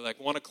God, we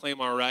want to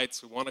claim our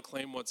rights. We want to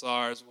claim what's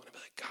ours. We want to be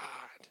like,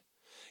 God,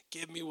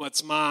 give me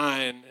what's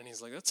mine. And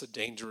he's like, that's a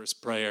dangerous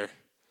prayer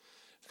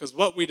because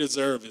what we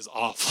deserve is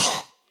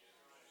awful.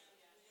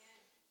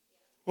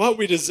 What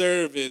we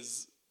deserve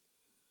is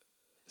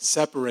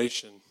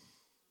separation.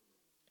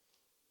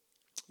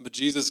 But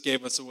Jesus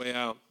gave us a way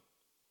out.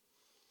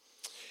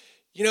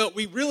 You know,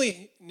 we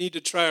really need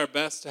to try our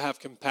best to have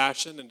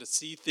compassion and to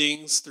see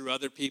things through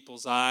other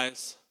people's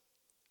eyes.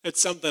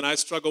 It's something I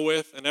struggle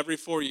with, and every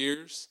 4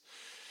 years,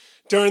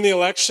 during the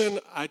election,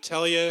 I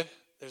tell you,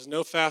 there's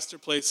no faster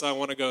place I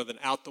want to go than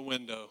out the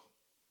window.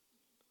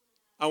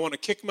 I want to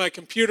kick my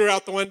computer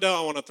out the window.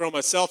 I want to throw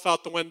myself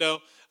out the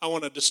window. I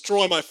want to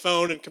destroy my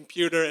phone and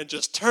computer and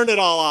just turn it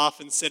all off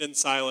and sit in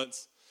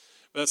silence.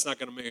 But that's not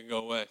going to make it go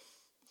away.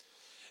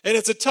 And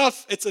it's a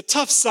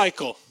tough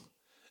cycle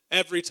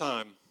every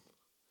time.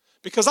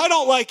 Because I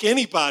don't like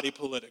anybody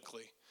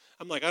politically.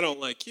 I'm like, I don't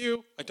like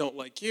you, I don't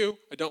like you,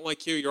 I don't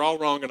like you, you're all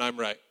wrong and I'm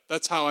right.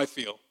 That's how I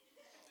feel.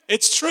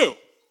 It's true.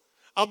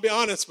 I'll be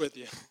honest with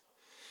you.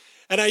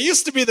 And I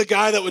used to be the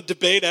guy that would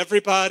debate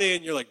everybody,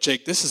 and you're like,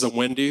 Jake, this is a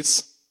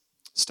Wendy's.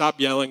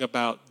 Stop yelling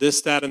about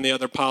this, that, and the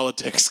other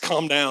politics.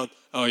 Calm down.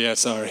 Oh, yeah,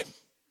 sorry.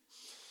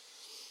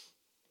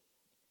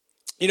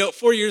 You know,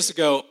 4 years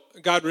ago,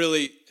 God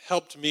really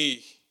helped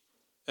me,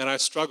 and I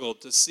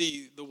struggled to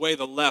see the way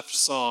the left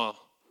saw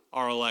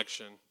our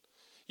election.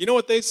 You know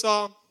what they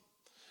saw?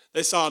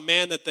 They saw a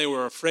man that they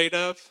were afraid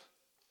of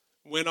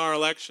win our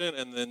election,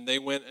 and then they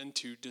went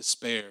into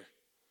despair.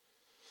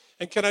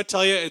 And can I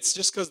tell you, it's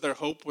just because their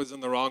hope was in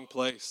the wrong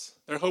place.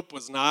 Their hope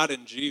was not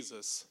in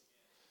Jesus.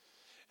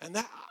 And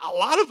that, a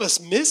lot of us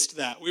missed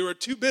that. We were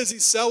too busy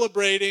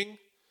celebrating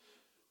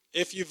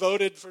if you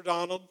voted for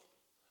Donald.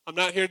 I'm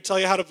not here to tell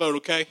you how to vote,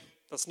 okay?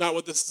 That's not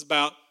what this is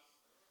about.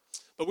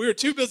 But we were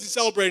too busy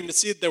celebrating to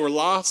see that they were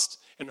lost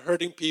and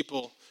hurting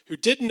people who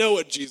didn't know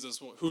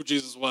who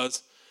Jesus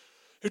was,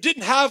 who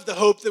didn't have the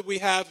hope that we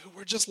have, who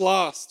were just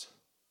lost.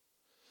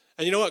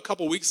 And you know what? A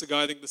couple weeks ago,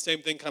 I think the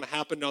same thing kind of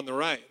happened on the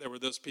right. There were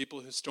those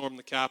people who stormed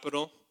the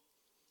Capitol.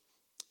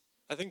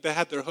 I think they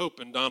had their hope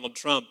in Donald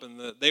Trump, and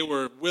that they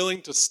were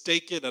willing to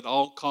stake it at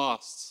all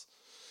costs.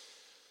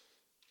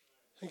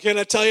 And can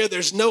I tell you,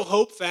 there's no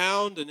hope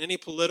found in any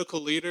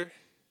political leader.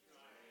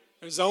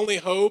 There's only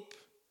hope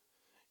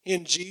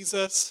in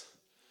Jesus.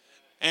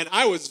 And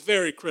I was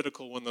very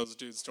critical when those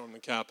dudes stormed the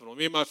Capitol.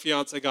 Me and my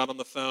fiance got on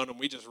the phone, and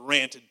we just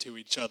ranted to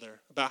each other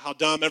about how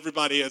dumb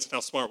everybody is and how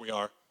smart we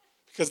are.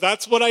 Because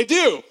that's what I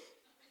do.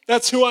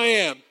 That's who I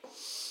am.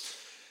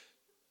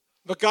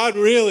 But God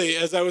really,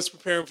 as I was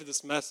preparing for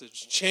this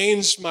message,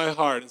 changed my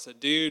heart and said,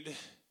 dude,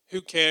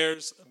 who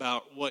cares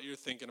about what you're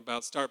thinking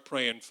about? Start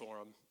praying for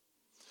them.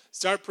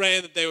 Start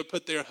praying that they would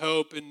put their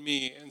hope in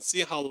me and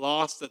see how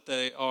lost that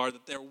they are,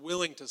 that they're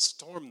willing to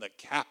storm the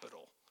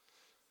Capitol.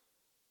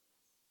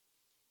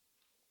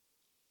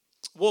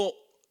 Well,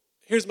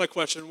 here's my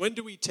question. When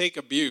do we take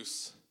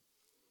abuse?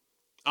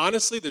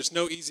 Honestly, there's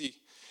no easy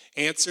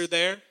answer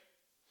there.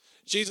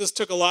 Jesus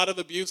took a lot of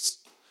abuse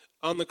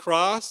on the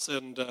cross,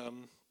 and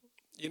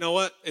you know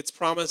what? It's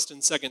promised in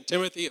 2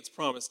 Timothy. It's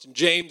promised in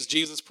James.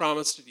 Jesus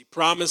promised it. He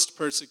promised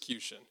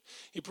persecution.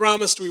 He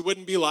promised we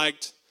wouldn't be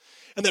liked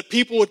and that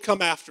people would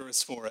come after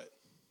us for it.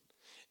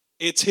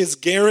 It's his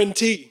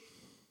guarantee.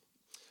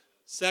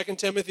 2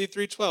 Timothy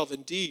 3:12,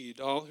 indeed,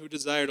 all who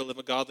desire to live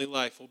a godly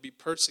life will be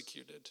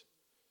persecuted.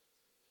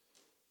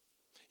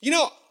 You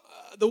know,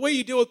 the way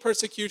you deal with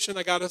persecution,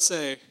 I got to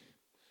say,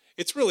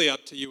 it's really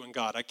up to you and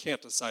God. I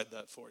can't decide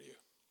that for you.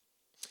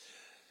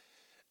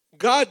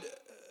 God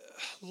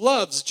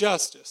loves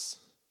justice.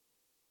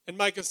 In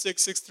Micah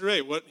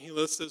 6:6-8, what he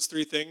lists those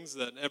three things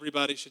that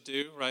everybody should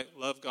do, right?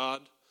 Love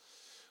God,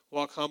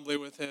 walk humbly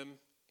with him,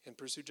 and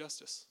pursue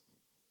justice.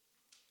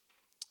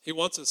 He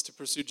wants us to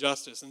pursue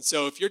justice. And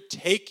so if you're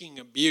taking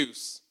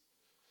abuse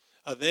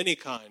of any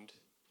kind,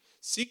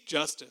 seek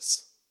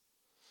justice.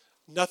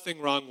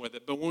 Nothing wrong with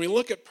it. But when we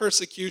look at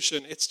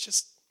persecution, it's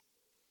just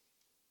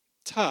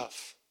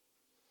tough.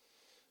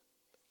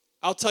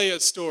 I'll tell you a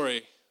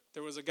story.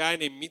 There was a guy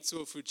named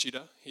Mitsuo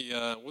Fuchida. He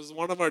was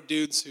one of our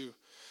dudes who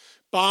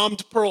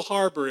bombed Pearl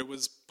Harbor. It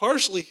was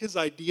partially his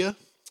idea,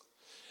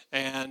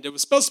 and it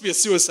was supposed to be a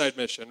suicide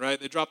mission, right?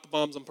 They dropped the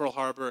bombs on Pearl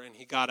Harbor, and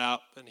he got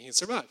out, and he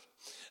survived.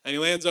 And he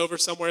lands over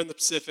somewhere in the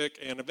Pacific,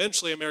 and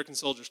eventually American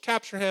soldiers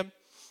capture him,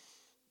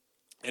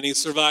 and he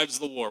survives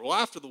the war. Well,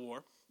 after the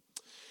war,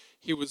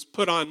 he was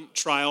put on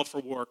trial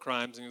for war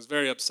crimes, and he was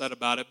very upset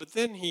about it. But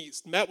then he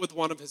met with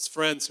one of his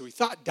friends who he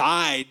thought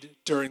died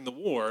during the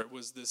war. It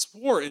was this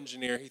war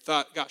engineer he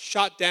thought got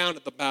shot down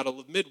at the Battle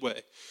of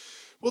Midway.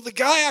 Well, the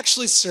guy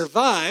actually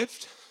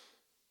survived,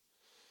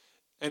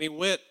 and he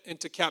went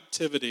into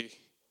captivity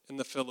in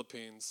the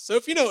Philippines. So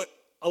if you know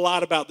a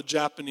lot about the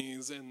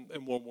Japanese in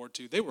World War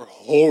II, they were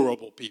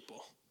horrible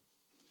people.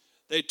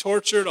 They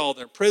tortured all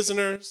their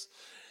prisoners.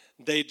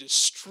 They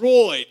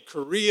destroyed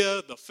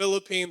Korea, the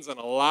Philippines, and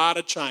a lot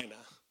of China.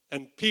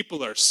 And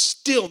people are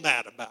still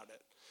mad about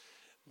it.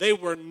 They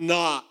were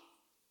not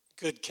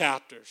good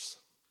captors.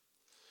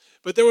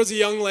 But there was a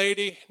young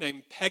lady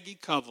named Peggy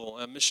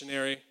Covell, a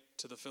missionary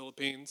to the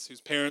Philippines,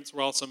 whose parents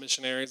were also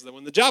missionaries, that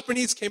when the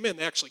Japanese came in,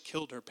 they actually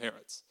killed her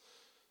parents.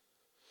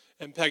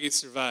 And Peggy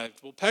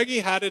survived. Well, Peggy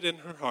had it in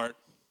her heart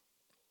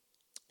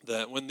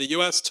that when the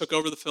U.S. took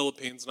over the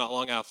Philippines not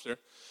long after,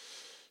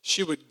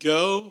 she would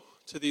go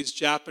to these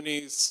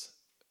Japanese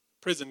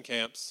prison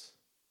camps,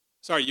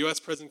 U.S.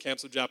 prison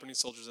camps with Japanese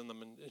soldiers in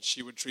them, and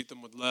she would treat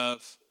them with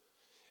love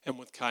and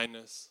with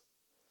kindness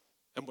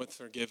and with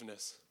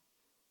forgiveness.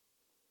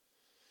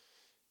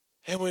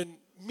 And when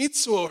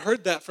Mitsuo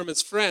heard that from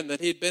his friend, that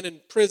he had been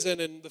in prison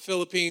in the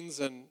Philippines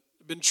and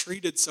been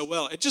treated so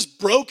well, it just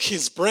broke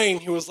his brain.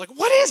 He was like,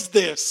 what is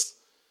this?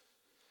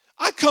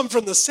 I come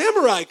from the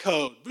samurai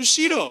code,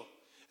 Bushido.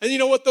 And you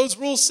know what those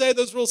rules say?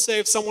 Those rules say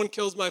if someone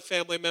kills my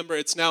family member,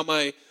 it's now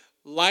my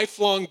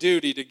lifelong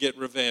duty to get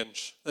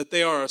revenge, that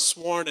they are a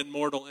sworn and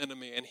mortal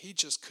enemy. And he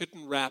just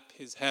couldn't wrap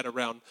his head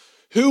around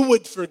who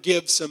would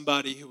forgive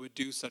somebody who would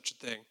do such a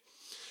thing.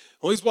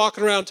 Well, he's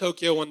walking around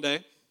Tokyo one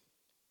day.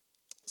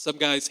 Some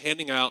guy's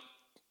handing out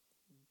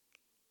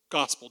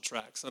gospel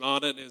tracts, and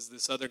on it is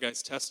this other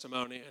guy's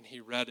testimony, and he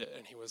read it,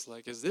 and he was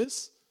like, is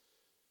this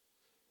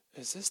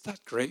that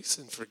grace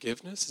and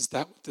forgiveness? Is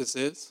that what this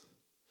is?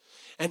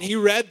 And he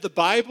read the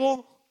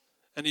Bible,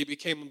 and he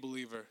became a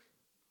believer.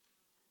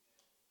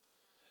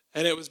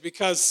 And it was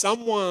because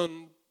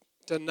someone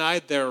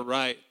denied their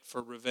right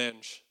for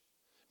revenge.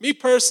 Me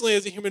personally,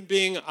 as a human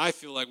being, I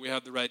feel like we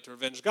have the right to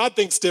revenge. God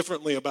thinks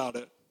differently about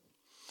it.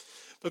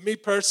 But me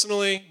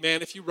personally,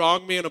 man, if you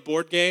wrong me in a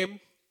board game,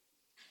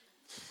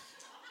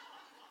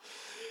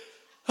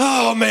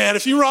 oh man,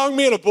 if you wrong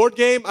me in a board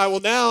game, I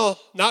will now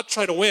not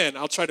try to win.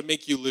 I'll try to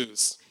make you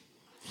lose.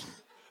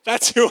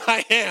 That's who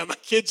I am. I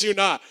kid you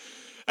not.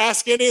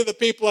 Ask any of the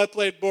people I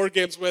played board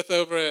games with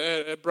over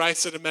at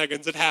Bryson and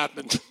Megan's. It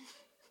happened.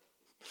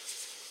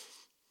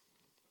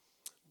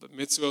 But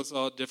Mitsuo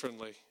saw it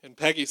differently, and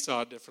Peggy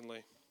saw it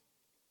differently.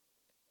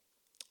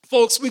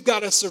 Folks, we've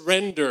got to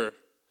surrender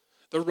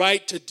the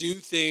right to do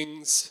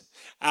things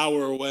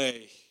our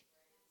way.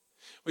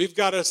 We've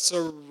got to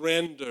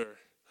surrender.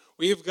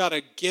 We've got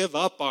to give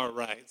up our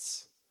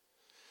rights.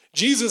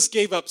 Jesus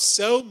gave up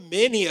so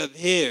many of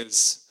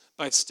his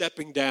by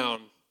stepping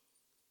down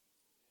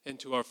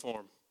into our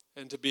form,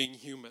 into being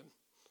human.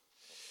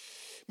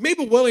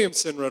 Mabel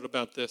Williamson wrote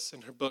about this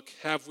in her book,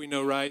 Have We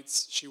No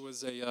Rights? She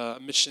was a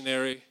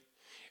missionary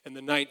in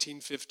the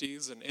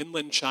 1950s in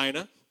inland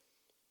China.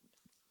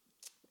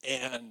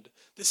 And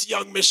this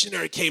young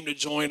missionary came to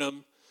join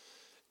him.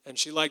 And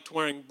she liked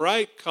wearing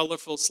bright,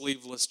 colorful,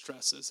 sleeveless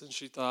dresses. And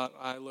she thought,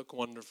 I look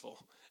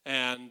wonderful.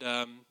 And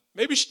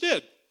maybe she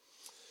did.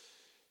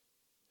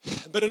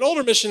 But an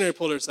older missionary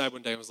pulled her aside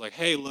one day and was like,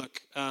 hey,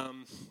 look,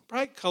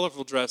 bright,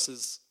 colorful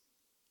dresses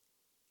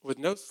with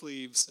no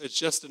sleeves, it's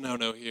just a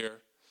no-no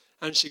here.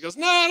 And she goes,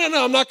 no,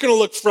 I'm not going to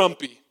look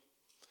frumpy.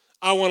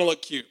 I want to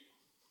look cute.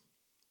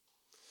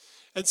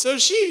 And so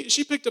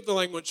she picked up the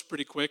language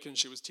pretty quick, and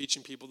she was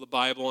teaching people the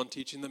Bible and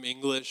teaching them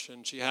English,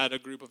 and she had a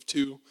group of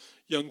 2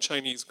 young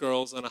Chinese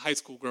girls and a high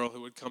school girl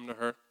who would come to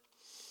her.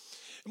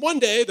 And one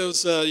day,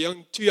 those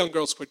 2 young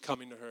girls quit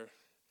coming to her,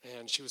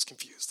 and she was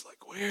confused,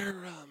 like,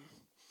 where'd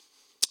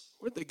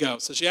they go?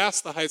 So she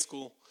asked the high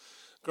school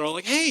girl,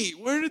 like, hey,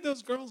 where did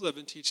those girls I've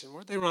been teaching,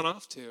 where'd they run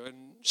off to? And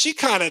she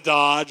kind of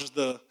dodged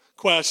the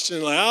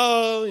question, like,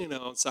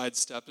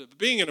 sidestepped it. But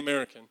being an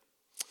American,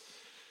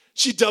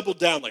 she doubled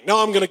down, like,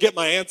 no, I'm going to get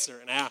my answer,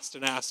 and asked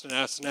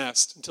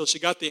until she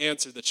got the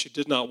answer that she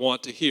did not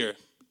want to hear.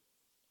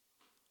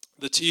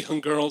 The 2 young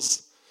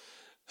girls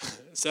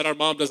said our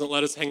mom doesn't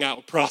let us hang out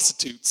with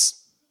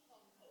prostitutes.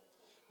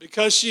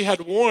 Because she had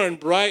worn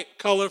bright,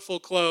 colorful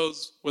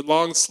clothes with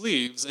long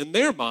sleeves, in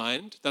their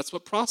mind, that's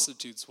what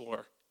prostitutes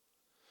wore.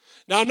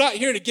 Now, I'm not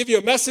here to give you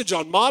a message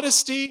on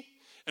modesty,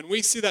 and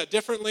we see that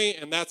differently,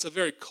 and that's a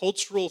very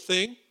cultural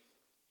thing.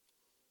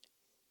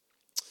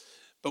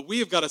 But we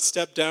have got to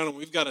step down and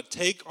we've got to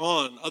take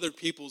on other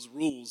people's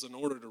rules in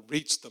order to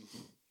reach them.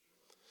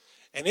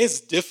 And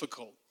it's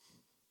difficult.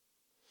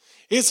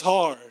 It's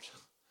hard.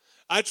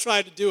 I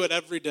try to do it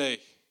every day.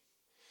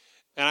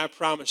 And I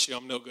promise you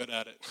I'm no good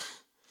at it.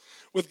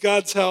 With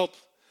God's help,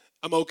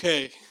 I'm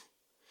okay.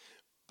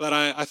 But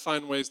I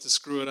find ways to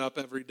screw it up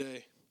every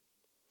day.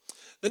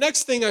 The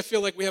next thing I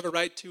feel like we have a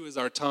right to is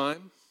our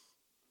time.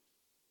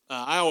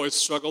 I always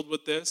struggled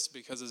with this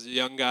because as a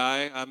young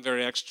guy, I'm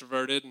very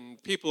extroverted,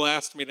 and people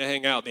asked me to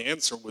hang out. The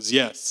answer was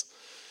yes.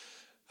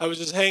 I was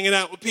just hanging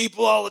out with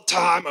people all the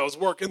time. I was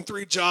working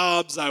 3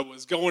 jobs. I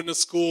was going to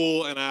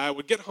school, and I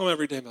would get home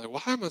every day and be like,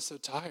 why am I so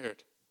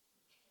tired?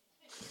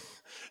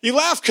 You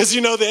laugh because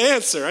you know the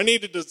answer. I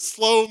needed to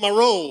slow my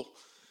roll.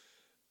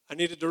 I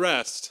needed to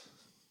rest.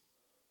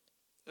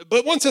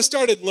 But once I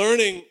started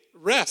learning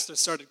rest, I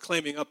started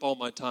claiming up all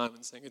my time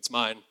and saying, it's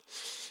mine.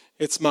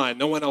 It's mine.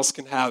 No one else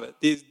can have it.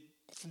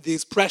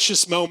 These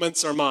precious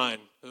moments are mine.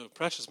 Oh,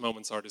 precious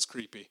moments aren't as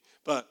creepy,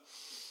 but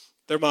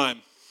they're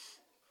mine.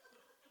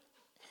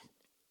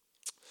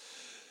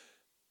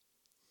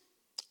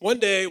 One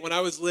day when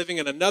I was living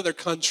in another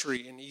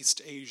country in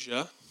East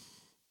Asia,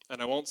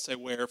 and I won't say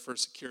where for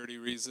security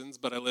reasons,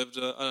 but I lived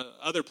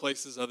other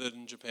places other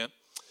than Japan,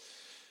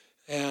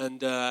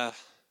 and I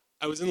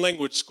was in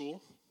language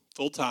school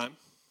full time,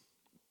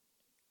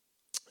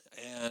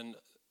 and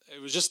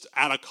it was just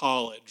out of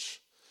college.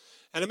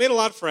 And I made a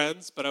lot of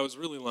friends, but I was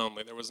really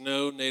lonely. There was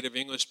no native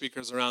English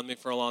speakers around me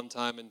for a long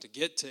time, and to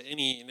get to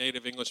any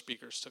native English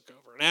speakers took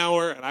over an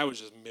hour, and I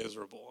was just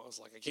miserable. I was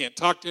like, I can't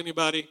talk to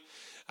anybody.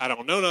 I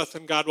don't know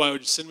nothing. God, why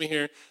would you send me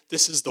here?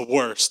 This is the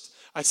worst.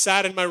 I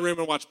sat in my room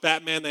and watched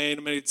Batman the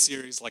Animated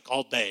Series like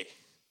all day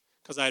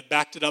because I had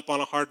backed it up on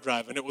a hard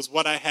drive, and it was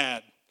what I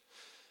had.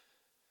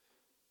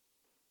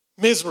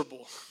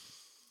 Miserable.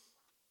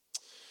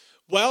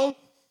 Well,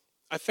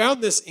 I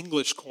found this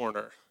English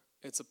corner.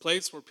 It's a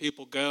place where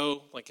people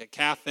go, like a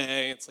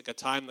cafe. It's like a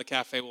time the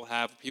cafe will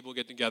have. People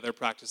get together,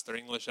 practice their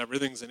English.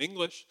 Everything's in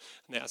English.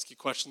 And they ask you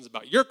questions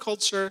about your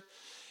culture.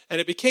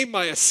 And it became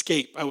my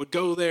escape. I would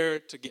go there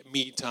to get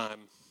me time.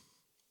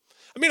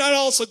 I mean, I'd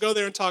also go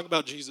there and talk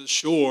about Jesus,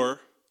 sure.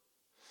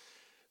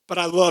 But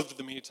I loved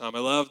the me time. I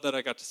loved that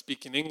I got to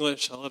speak in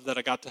English. I loved that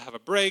I got to have a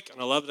break.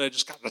 And I loved that I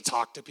just got to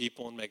talk to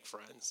people and make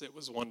friends. It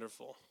was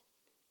wonderful.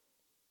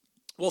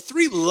 Well,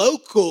 3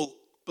 local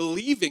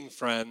believing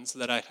friends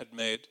that I had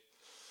made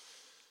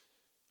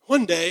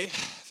one day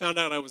found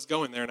out I was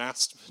going there and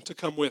asked to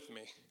come with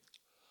me.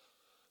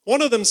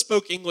 One of them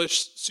spoke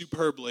English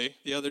superbly,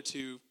 the other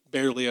 2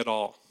 barely at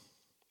all.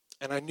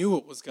 And I knew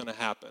what was going to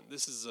happen.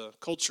 This is a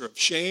culture of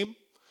shame,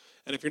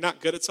 and if you're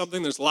not good at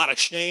something, there's a lot of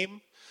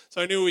shame.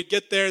 So I knew we'd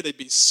get there, they'd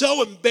be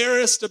so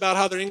embarrassed about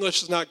how their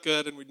English is not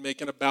good, and we'd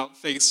make an about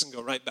face and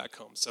go right back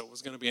home. So it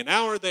was going to be an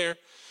hour there,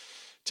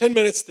 10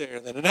 minutes there,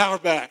 and then an hour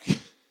back.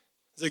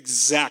 It's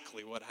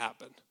exactly what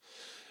happened.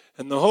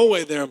 And the whole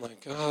way there, I'm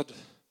like, God,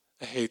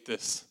 I hate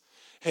this.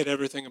 I hate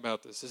everything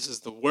about this. This is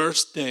the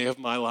worst day of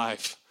my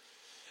life.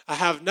 I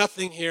have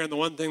nothing here, and the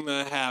one thing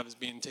that I have is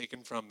being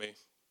taken from me.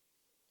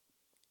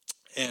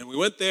 And we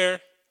went there,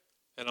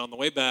 And on the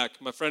way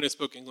back, my friend who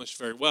spoke English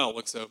very well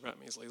looks over at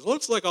me. He's like, it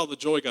looks like all the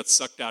joy got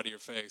sucked out of your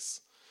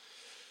face.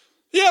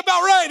 Yeah,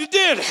 about right, it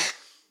did.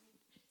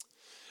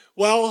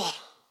 Well,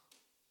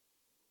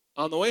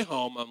 on the way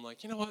home, I'm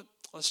like, you know what?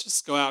 Let's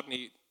just go out and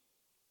eat.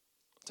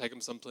 Take him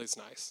someplace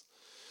nice.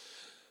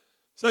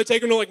 So I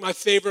take him to like my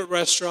favorite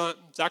restaurant.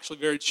 It's actually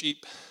very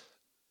cheap.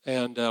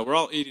 And we're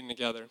all eating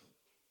together.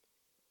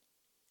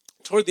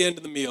 Toward the end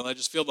of the meal, I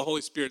just feel the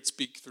Holy Spirit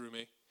speak through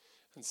me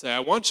and say,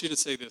 I want you to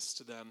say this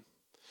to them.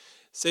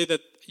 Say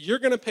that you're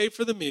going to pay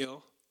for the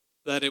meal,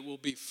 that it will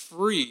be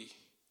free,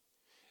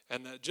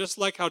 and that just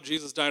like how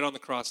Jesus died on the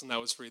cross and that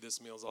was free, this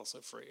meal is also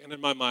free. And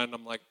in my mind,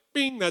 I'm like,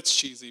 bing, that's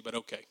cheesy, but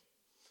okay.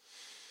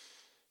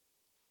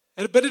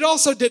 But it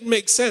also didn't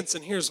make sense,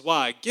 and here's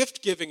why.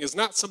 Gift giving is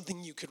not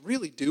something you could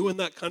really do in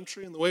that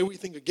country in the way we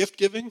think of gift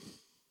giving.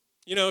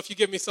 You know, if you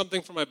give me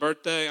something for my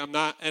birthday,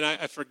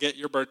 I forget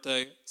your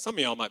birthday, some of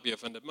y'all might be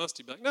offended. Most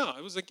of you be like, no,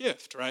 it was a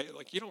gift, right?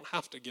 Like, you don't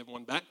have to give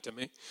one back to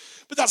me.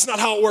 But that's not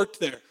how it worked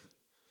there.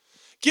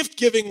 Gift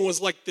giving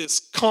was like this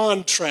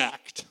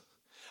contract.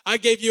 I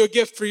gave you a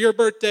gift for your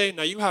birthday.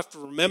 Now you have to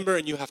remember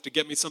and you have to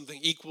get me something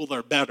equal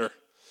or better.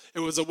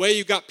 It was a way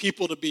you got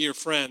people to be your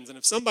friends. And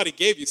if somebody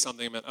gave you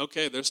something, it meant,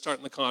 okay, they're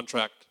starting the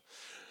contract.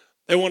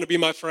 They want to be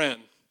my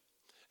friend.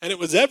 And it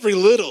was every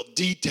little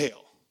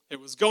detail. It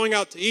was going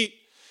out to eat.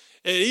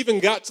 And it even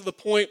got to the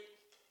point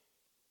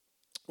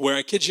where,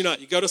 I kid you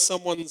not, you go to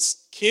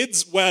someone's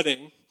kid's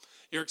wedding,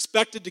 you're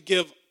expected to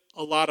give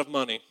a lot of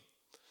money.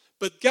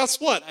 But guess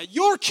what? At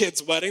your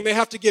kid's wedding, they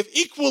have to give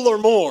equal or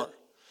more.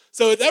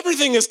 So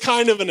everything is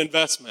kind of an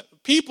investment.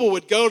 People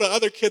would go to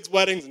other kids'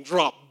 weddings and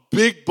drop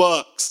big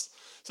bucks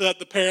so that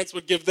the parents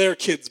would give their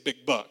kids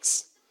big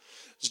bucks.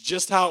 It's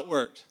just how it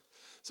worked.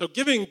 So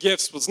giving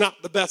gifts was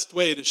not the best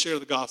way to share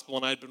the gospel,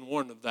 and I'd been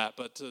warned of that,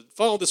 but to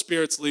follow the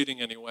Spirit's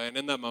leading anyway. And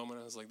in that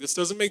moment, I was like, this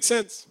doesn't make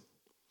sense.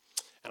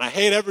 And I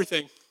hate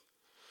everything.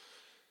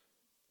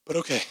 But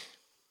okay.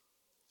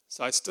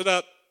 So I stood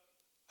up.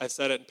 I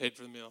said it and paid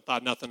for the meal.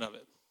 Thought nothing of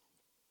it.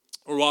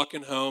 We're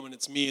walking home, and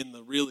it's me and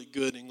the really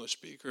good English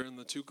speaker, and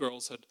the two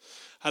girls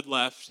had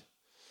left.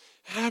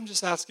 And I'm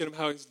just asking him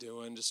how he's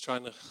doing, just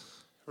trying to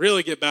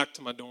really get back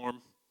to my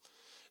dorm.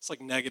 It's like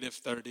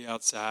 -30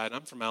 outside.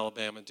 I'm from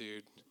Alabama,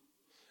 dude.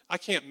 I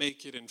can't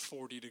make it in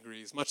 40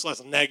 degrees, much less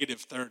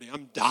 -30.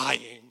 I'm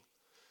dying.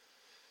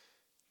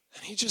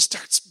 And he just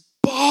starts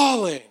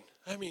bawling.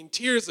 I mean,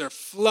 tears are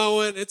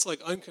flowing. It's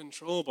like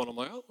uncontrollable. And I'm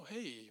like, oh,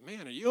 hey,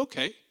 man, are you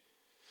okay?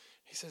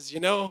 He says, you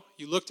know,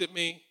 you looked at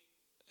me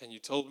and you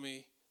told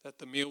me that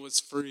the meal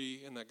was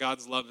free and that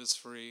God's love is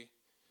free.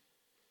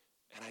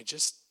 And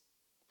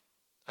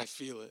I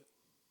feel it.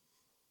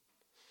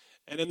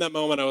 And in that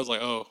moment, I was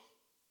like, oh,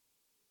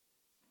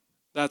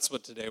 that's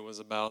what today was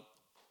about.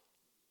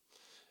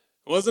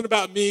 It wasn't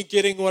about me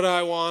getting what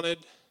I wanted.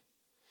 It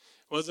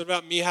wasn't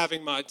about me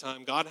having my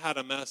time. God had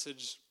a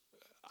message.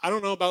 I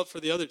don't know about for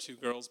the other two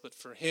girls, but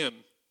for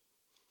him,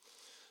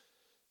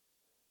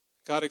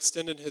 God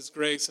extended his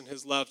grace and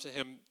his love to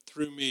him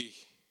through me.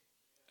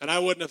 And I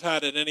wouldn't have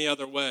had it any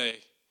other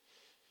way.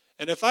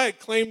 And if I had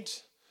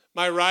claimed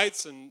my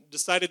rights and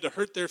decided to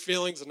hurt their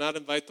feelings and not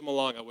invite them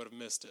along, I would have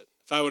missed it.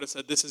 If I would have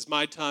said, this is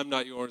my time,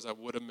 not yours, I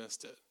would have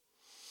missed it.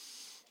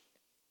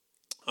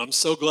 I'm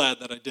so glad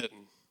that I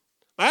didn't.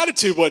 My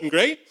attitude wasn't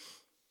great.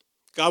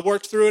 God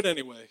worked through it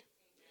anyway.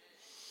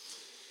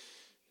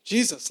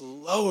 Jesus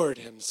lowered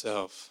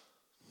himself.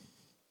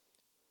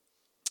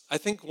 I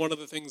think one of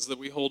the things that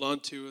we hold on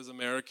to as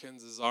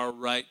Americans is our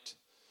right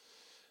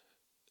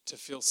to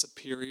feel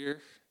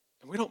superior.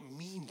 And we don't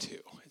mean to.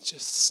 It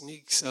just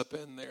sneaks up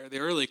in there. The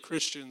early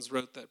Christians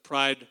wrote that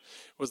pride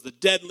was the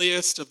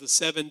deadliest of the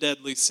 7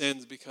 deadly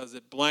sins because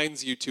it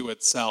blinds you to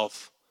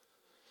itself.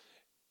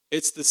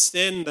 It's the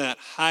sin that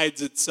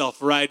hides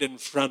itself right in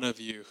front of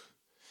you.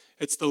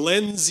 It's the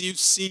lens you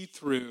see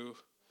through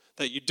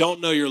that you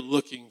don't know you're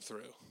looking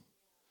through.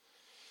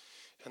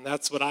 And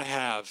that's what I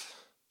have.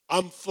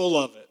 I'm full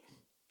of it.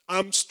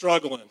 I'm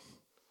struggling.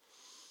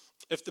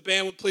 If the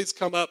band would please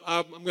come up,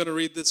 I'm going to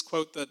read this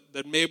quote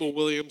that Mabel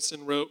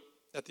Williamson wrote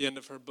at the end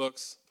of her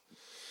books.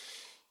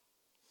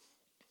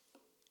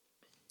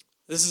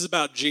 This is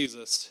about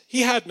Jesus.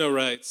 He had no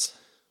rights.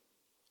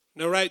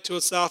 No right to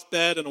a soft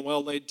bed and a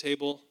well-laid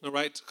table. No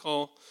right to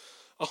call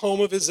a home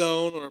of his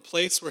own or a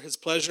place where his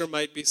pleasure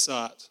might be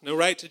sought. No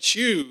right to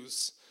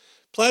choose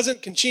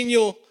pleasant,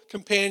 congenial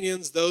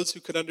companions, those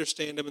who could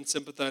understand him and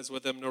sympathize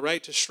with him. No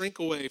right to shrink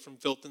away from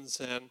filth and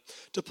sin.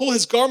 To pull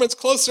his garments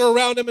closer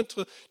around him and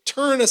to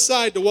turn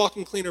aside to walk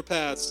in cleaner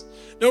paths.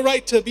 No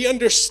right to be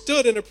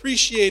understood and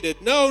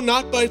appreciated. No,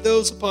 not by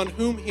those upon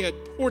whom he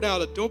had poured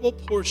out a double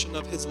portion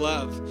of his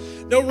love.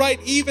 No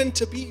right even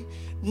to be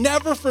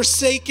never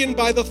forsaken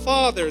by the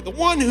Father, the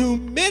one who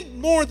meant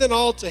more than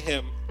all to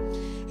him.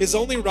 His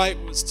only right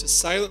was to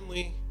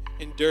silently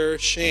endure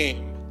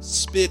shame,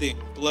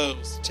 spitting,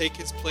 blows, to take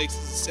his place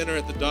as a sinner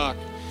at the dock,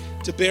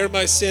 to bear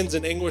my sins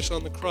in anguish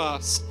on the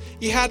cross.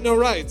 He had no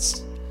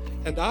rights.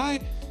 And I?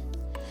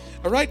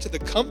 A right to the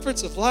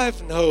comforts of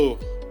life? No.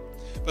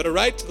 But a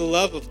right to the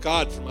love of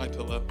God for my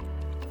pillow.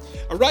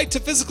 A right to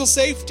physical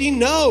safety?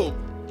 No.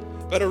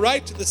 But a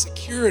right to the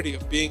security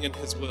of being in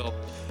his will.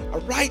 A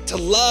right to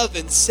love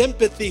and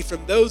sympathy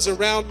from those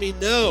around me?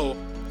 No.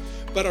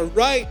 But a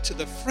right to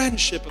the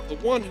friendship of the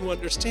one who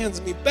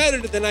understands me better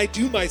than I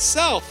do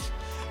myself.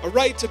 A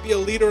right to be a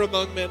leader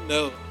among men?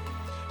 No.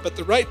 But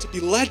the right to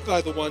be led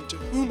by the one to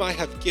whom I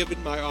have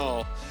given my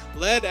all,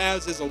 led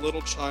as is a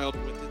little child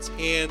with its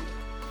hand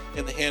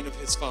in the hand of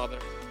his father.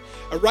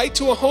 A right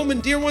to a home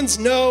and dear ones?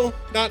 No,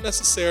 not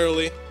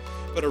necessarily.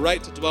 But a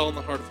right to dwell in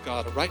the heart of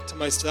God. A right to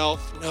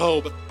myself?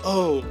 No, but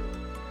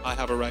I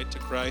have a right to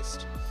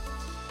Christ.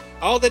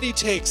 All that he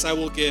takes I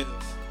will give.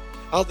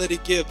 All that he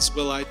gives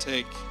will I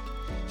take.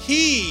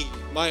 He,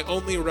 my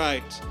only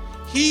right.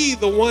 He,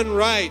 the one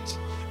right,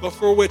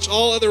 before which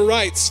all other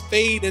rights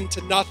fade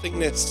into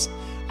nothingness.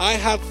 I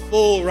have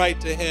full right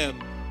to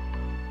him.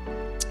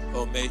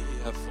 Oh, may he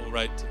have full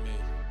right to me.